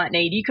that you might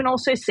need. You can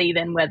also see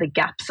then where the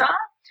gaps are.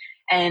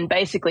 And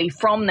basically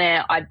from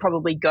there, I'd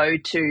probably go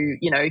to,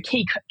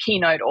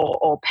 Keynote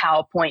or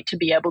PowerPoint to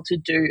be able to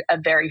do a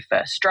very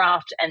first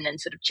draft and then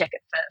sort of check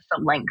it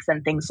for length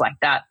and things like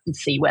that and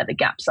see where the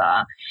gaps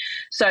are.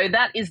 So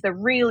that is the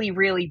really,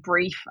 really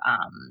brief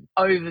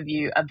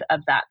overview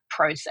of that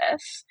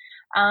process.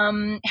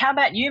 How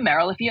about you,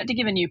 Meryl? If you had to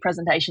give a new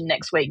presentation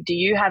next week, do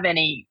you have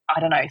any,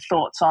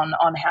 thoughts on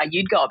how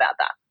you'd go about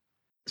that?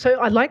 So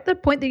I like the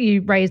point that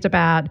you raised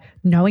about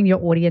knowing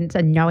your audience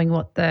and knowing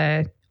what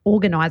the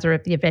organizer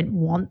of the event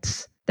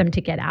wants them to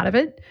get out of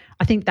it.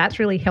 I think that's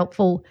really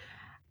helpful.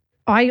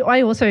 I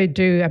also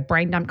do a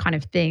brain dump kind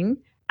of thing,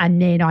 and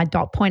then I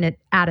dot point it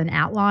out an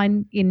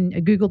outline in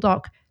a Google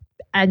Doc.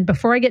 And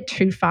before I get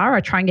too far,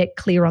 I try and get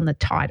clear on the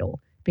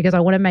title, because I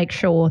want to make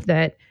sure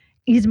that,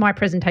 is my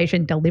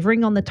presentation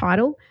delivering on the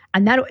title?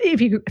 And that, if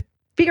you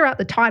figure out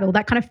the title,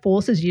 that kind of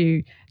forces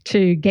you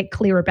to get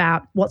clear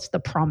about what's the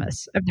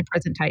promise of the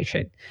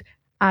presentation.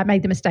 I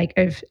made the mistake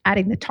of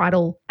adding the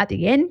title at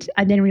the end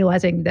and then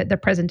realizing that the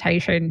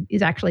presentation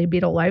is actually a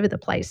bit all over the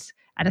place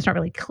and it's not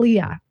really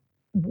clear.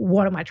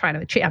 What am I trying to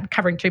achieve? I'm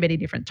covering too many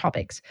different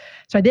topics.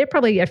 So there are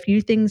probably a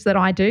few things that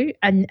I do,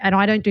 and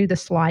I don't do the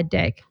slide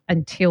deck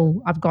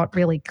until I've got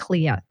really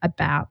clear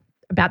about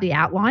the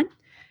outline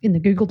in the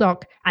Google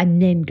Doc, and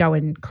then go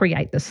and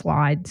create the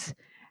slides.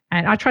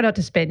 And I try not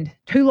to spend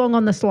too long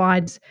on the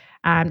slides.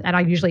 And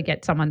I usually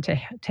get someone to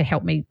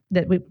help me.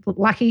 That we're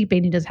lucky,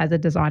 Beanie has a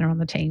designer on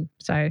the team.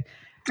 So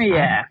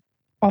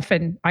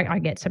often I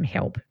get some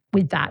help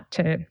with that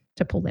to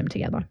pull them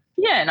together.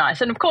 Yeah,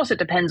 nice. And of course it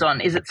depends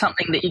on, is it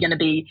something that you're going to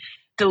be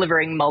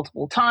delivering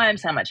multiple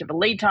times? How much of a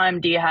lead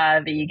time do you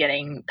have? Are you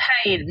getting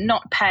paid,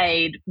 not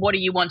paid? What are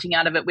you wanting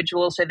out of it? Which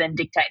will also then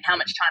dictate how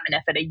much time and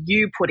effort are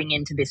you putting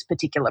into this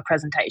particular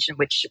presentation,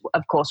 which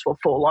of course will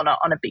fall on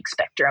a big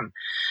spectrum.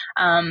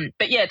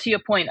 But yeah, to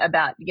your point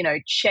about,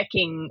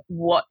 checking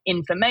what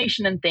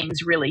information and things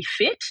really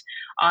fit,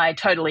 I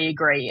totally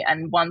agree.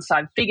 And once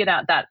I've figured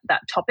out that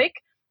topic,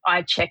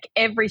 I check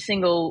every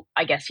single,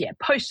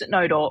 Post-it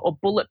note or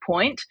bullet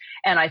point,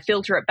 and I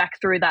filter it back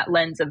through that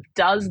lens of,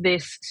 does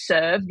this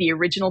serve the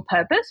original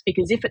purpose?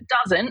 Because if it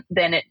doesn't,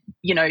 then it,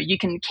 you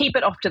can keep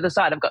it off to the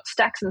side. I've got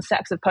stacks and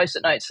stacks of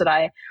Post-it notes that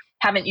I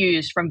haven't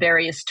used from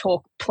various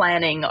talk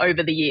planning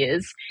over the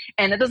years.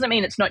 And it doesn't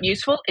mean it's not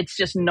useful. It's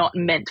just not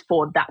meant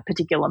for that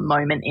particular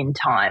moment in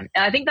time.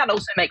 And I think that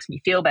also makes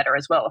me feel better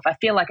as well. If I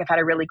feel like I've had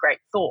a really great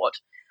thought,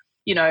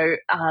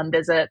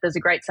 there's a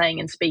great saying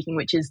in speaking,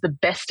 which is the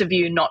best of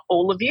you, not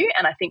all of you.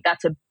 And I think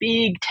that's a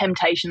big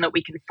temptation that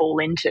we can fall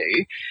into,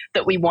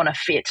 that we want to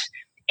fit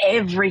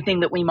everything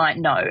that we might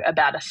know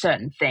about a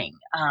certain thing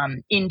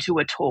into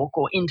a talk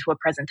or into a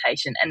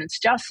presentation. And it's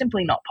just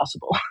simply not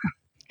possible.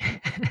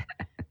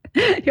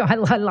 Yeah,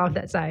 I love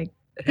that saying.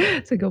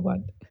 It's a good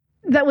one.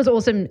 That was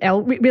awesome,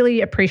 Elle. We really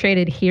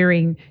appreciated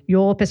hearing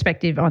your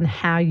perspective on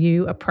how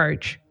you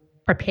approach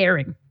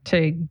preparing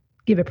to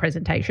give a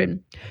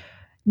presentation.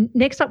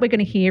 Next up, we're going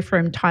to hear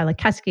from Tyler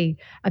Caskey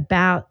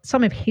about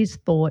some of his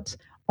thoughts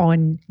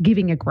on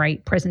giving a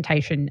great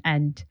presentation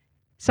and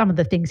some of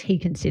the things he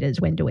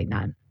considers when doing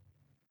that.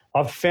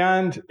 I've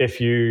found if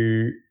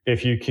you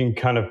can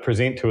kind of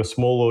present to a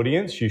small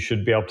audience, you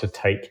should be able to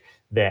take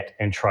that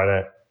and try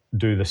to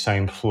do the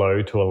same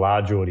flow to a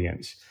large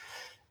audience.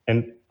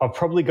 And I've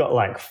probably got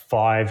like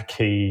 5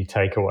 key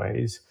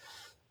takeaways.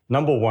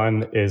 Number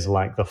 1 is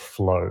like the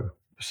flow.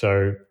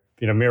 So,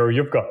 Meryl,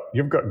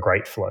 you've got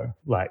great flow.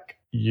 Like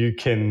you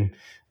can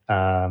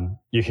kind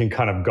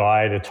of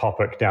guide a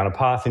topic down a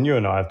path, and you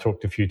and I have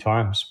talked a few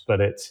times, but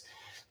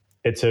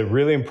it's a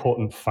really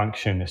important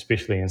function,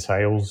 especially in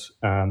sales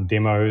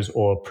demos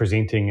or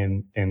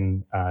presenting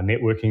in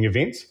networking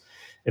events.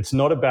 It's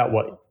not about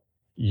what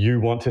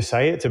you want to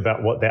say, it's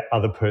about what that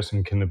other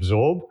person can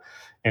absorb.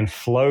 And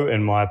flow,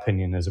 in my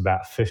opinion, is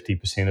about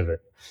 50% of it.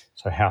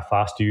 So how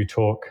fast do you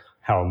talk?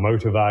 How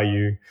emotive are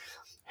you?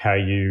 How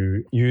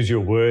you use your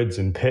words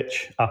and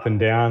pitch up and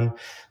down?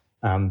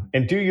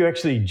 And do you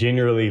actually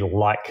generally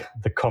like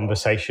the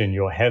conversation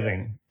you're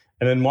having?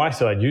 And then my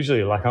side,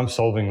 usually like I'm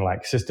solving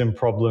like system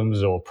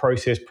problems or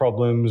process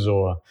problems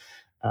or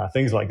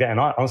things like that. And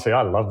honestly,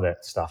 I love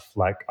that stuff.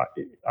 Like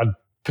I'd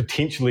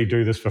potentially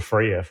do this for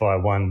free if I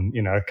won,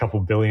 a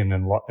couple billion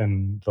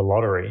in the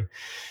lottery.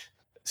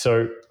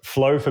 So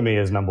flow for me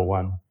is number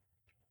one.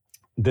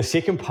 The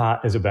second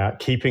part is about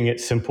keeping it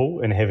simple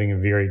and having a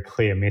very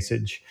clear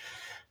message.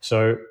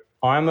 So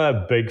I'm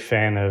a big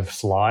fan of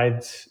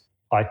slides.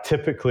 I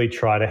typically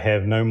try to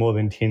have no more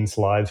than 10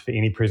 slides for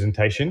any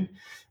presentation.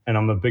 And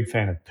I'm a big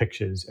fan of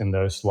pictures in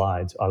those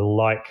slides. I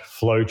like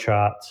flow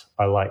charts.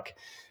 I like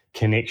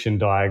connection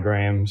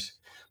diagrams.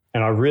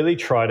 And I really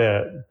try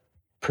to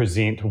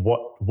present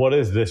what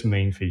does this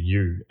mean for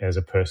you as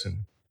a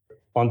person.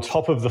 On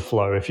top of the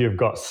flow, if you've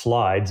got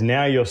slides,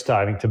 now you're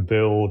starting to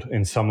build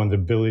in someone's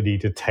ability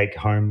to take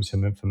home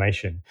some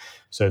information.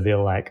 So they're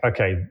like,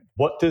 okay,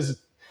 what does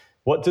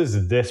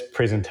this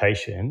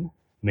presentation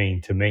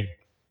mean to me?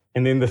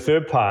 And then the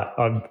third part,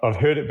 I've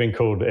heard it been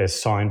called as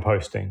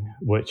signposting,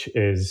 which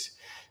is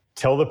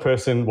tell the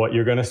person what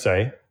you're going to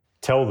say,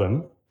 tell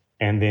them,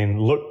 and then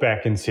look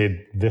back and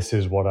said, this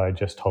is what I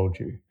just told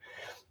you.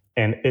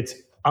 And it's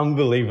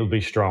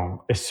unbelievably strong,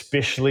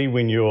 especially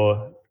when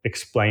you're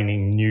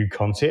explaining new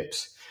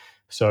concepts.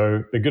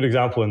 So the good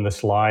example in the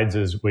slides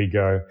is we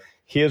go,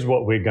 here's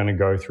what we're going to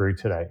go through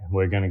today.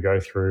 We're going to go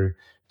through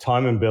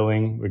time and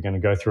billing. We're going to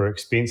go through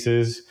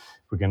expenses.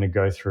 We're going to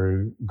go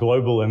through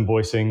global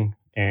invoicing,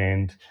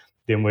 and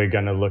then we're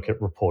going to look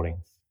at reporting.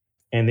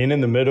 And then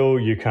in the middle,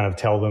 you kind of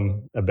tell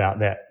them about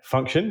that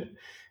function.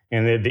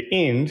 And at the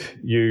end,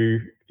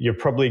 you're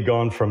probably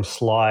gone from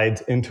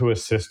slides into a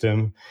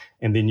system,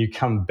 and then you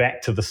come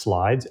back to the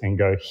slides and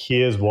go,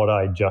 here's what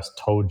I just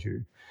told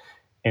you.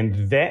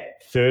 And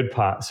that third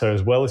part, so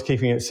as well as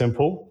keeping it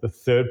simple, the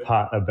third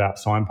part about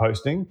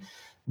signposting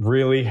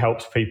really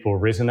helps people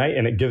resonate,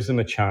 and it gives them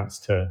a chance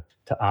to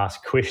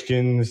ask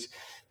questions,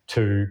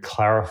 to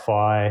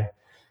clarify,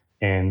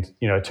 and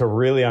to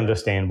really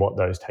understand what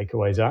those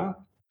takeaways are.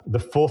 The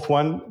fourth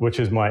one, which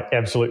is my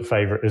absolute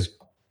favorite, is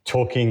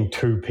talking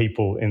to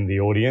people in the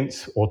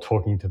audience or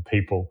talking to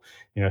people.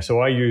 So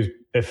I use,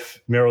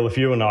 if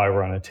you and I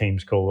were on a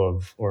Teams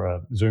call or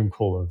a Zoom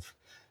call of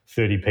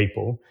 30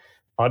 people,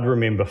 I'd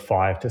remember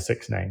 5 to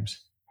 6 names.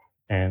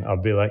 And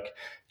I'd be like,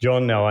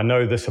 John, now I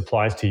know this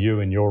applies to you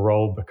in your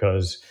role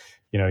because,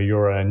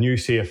 you're a new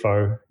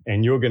CFO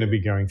and you're going to be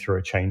going through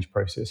a change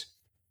process.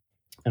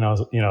 And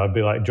I'd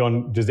be like,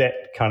 John, does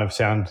that kind of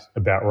sound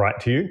about right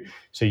to you?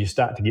 So you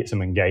start to get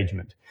some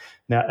engagement.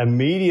 Now,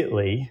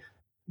 immediately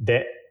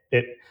that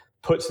it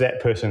puts that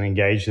person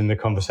engaged in the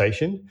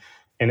conversation,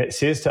 and it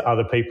says to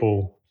other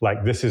people,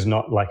 like, this is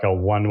not like a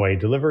one-way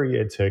delivery,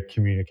 it's a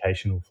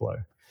communicational flow.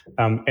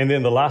 And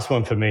then the last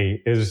one for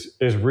me is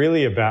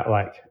really about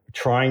like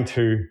trying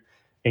to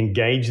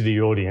engage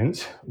the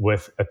audience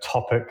with a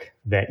topic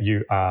that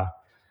you are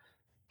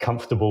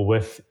comfortable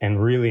with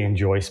and really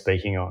enjoy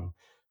speaking on.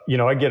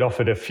 I get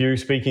offered a few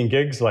speaking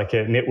gigs, like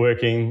at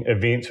networking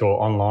events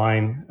or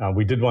online.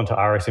 We did one to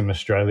RSM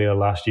Australia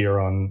last year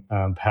on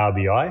Power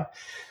BI,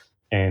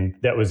 and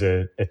that was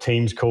a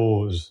Teams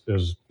call. It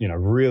was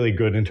really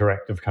good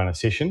interactive kind of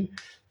session.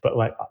 But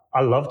like,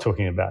 I love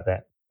talking about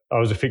that. I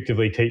was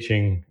effectively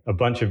teaching a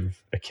bunch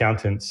of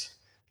accountants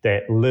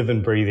that live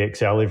and breathe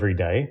Excel every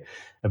day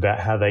about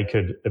how they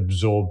could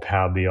absorb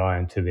Power BI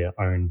into their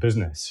own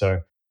business.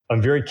 So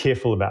I'm very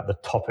careful about the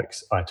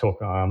topics I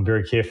talk on. I'm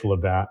very careful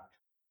about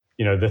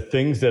the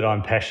things that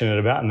I'm passionate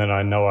about and that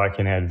I know I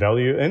can add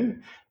value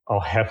in. I'll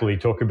happily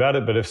talk about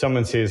it. But if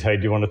someone says, hey,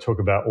 do you want to talk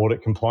about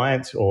audit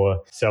compliance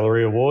or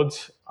salary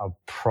awards? I'll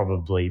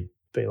probably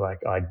be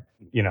like, I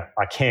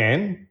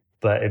can,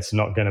 but it's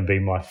not going to be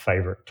my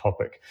favorite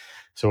topic.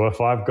 So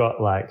if I've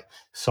got like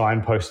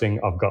signposting,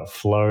 I've got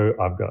flow,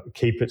 I've got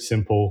keep it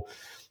simple,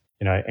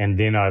 and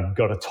then I've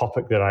got a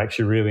topic that I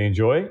actually really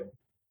enjoy,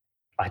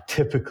 I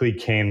typically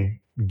can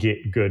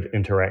get good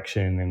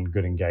interaction and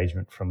good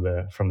engagement from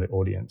the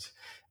audience.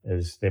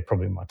 They're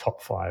probably my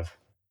top 5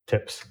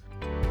 tips.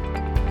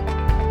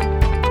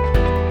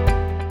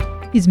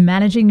 Is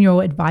managing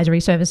your advisory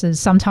services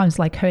sometimes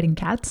like herding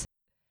cats?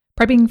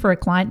 Prepping for a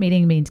client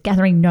meeting means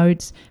gathering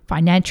notes,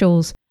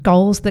 financials,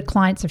 goals that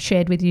clients have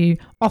shared with you,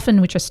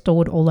 often which are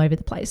stored all over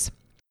the place.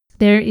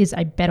 There is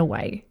a better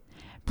way.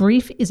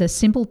 Brief is a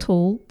simple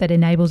tool that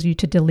enables you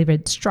to deliver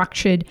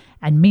structured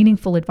and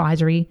meaningful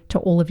advisory to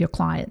all of your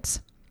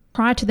clients.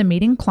 Prior to the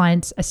meeting,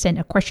 clients are sent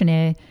a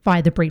questionnaire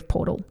via the Brief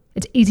portal.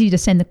 It's easy to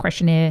send the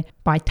questionnaire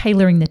by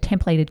tailoring the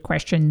templated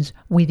questions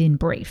within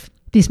Brief.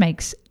 This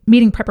makes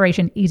meeting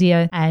preparation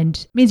easier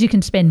and means you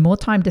can spend more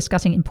time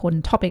discussing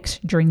important topics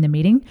during the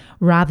meeting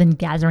rather than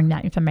gathering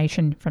that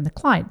information from the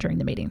client during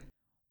the meeting.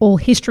 All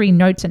history,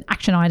 notes, and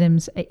action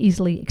items are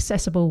easily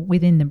accessible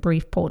within the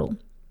Brief portal.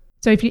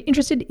 So if you're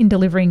interested in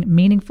delivering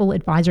meaningful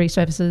advisory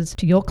services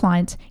to your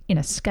clients in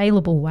a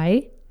scalable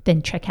way,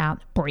 then check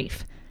out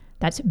Brief.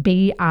 That's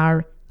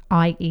BRIEFF.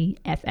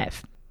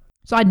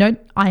 Side note,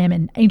 I am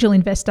an angel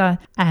investor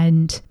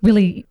and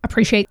really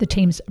appreciate the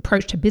team's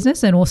approach to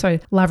business and also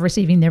love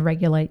receiving their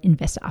regular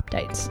investor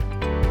updates.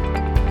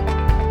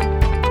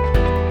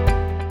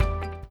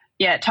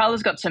 Yeah,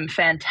 Tyler's got some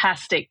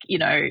fantastic,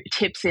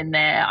 tips in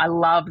there. I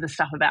love the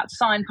stuff about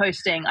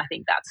signposting. I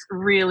think that's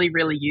really,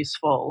 really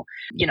useful.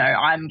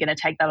 I'm going to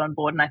take that on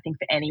board. And I think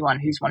for anyone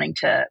who's wanting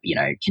to,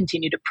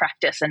 continue to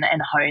practice and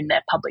hone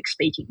their public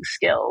speaking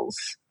skills.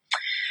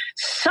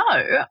 So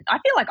I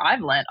feel like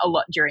I've learned a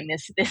lot during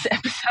this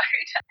episode.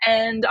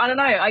 And I don't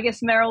know, I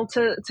guess, Meryl,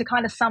 to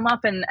kind of sum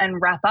up and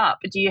wrap up,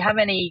 do you have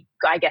any,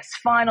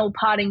 final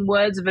parting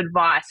words of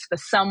advice for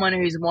someone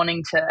who's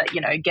wanting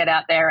to, get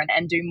out there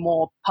and do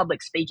more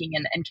public speaking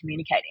and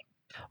communicating?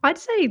 I'd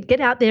say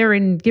get out there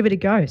and give it a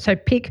go. So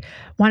pick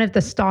one of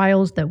the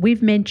styles that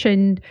we've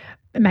mentioned.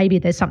 Maybe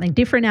there's something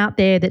different out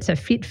there that's a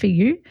fit for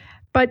you,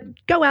 but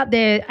go out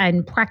there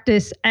and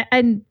practice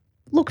and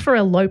look for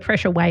a low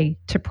pressure way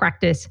to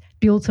practice,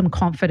 build some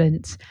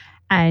confidence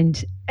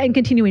and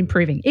continue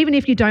improving. Even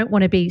if you don't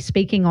want to be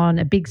speaking on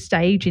a big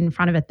stage in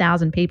front of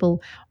 1,000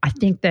 people, I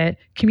think that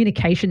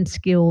communication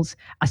skills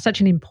are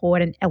such an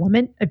important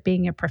element of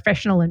being a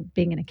professional and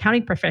being an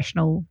accounting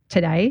professional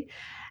today.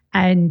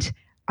 And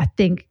I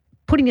think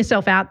putting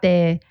yourself out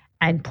there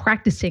and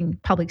practicing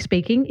public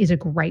speaking is a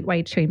great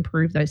way to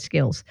improve those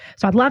skills.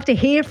 So I'd love to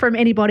hear from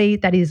anybody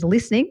that is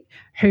listening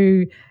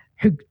who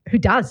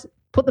does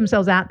put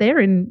themselves out there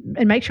and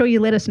make sure you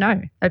let us know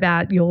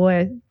about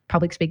your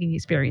public speaking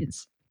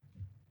experience.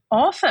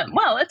 Awesome.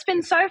 Well, it's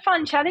been so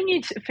fun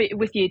chatting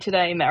with you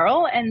today,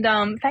 Meryl, and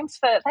thanks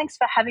for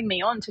having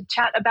me on to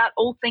chat about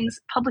all things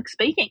public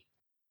speaking.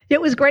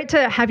 It was great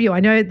to have you. I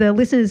know the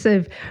listeners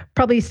have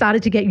probably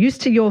started to get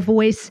used to your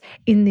voice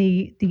in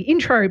the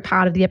intro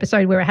part of the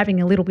episode where we're having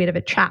a little bit of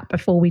a chat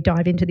before we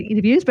dive into the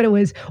interviews, but it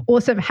was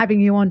awesome having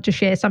you on to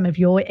share some of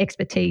your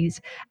expertise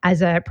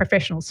as a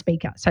professional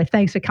speaker. So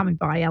thanks for coming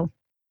by, Elle.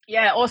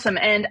 Yeah, awesome.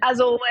 And as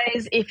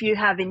always, if you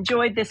have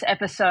enjoyed this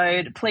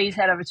episode, please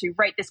head over to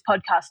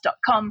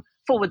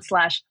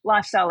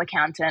ratethispodcast.com/lifestyle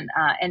accountant.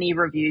 Any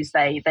reviews,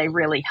 they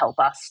really help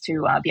us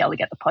to be able to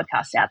get the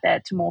podcast out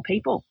there to more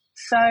people.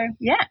 So,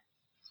 yeah.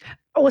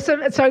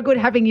 Awesome. It's so good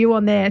having you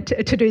on there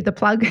to do the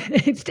plug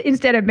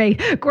instead of me.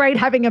 Great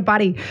having a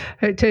buddy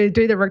to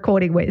do the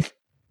recording with.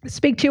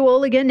 Speak to you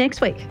all again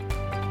next week.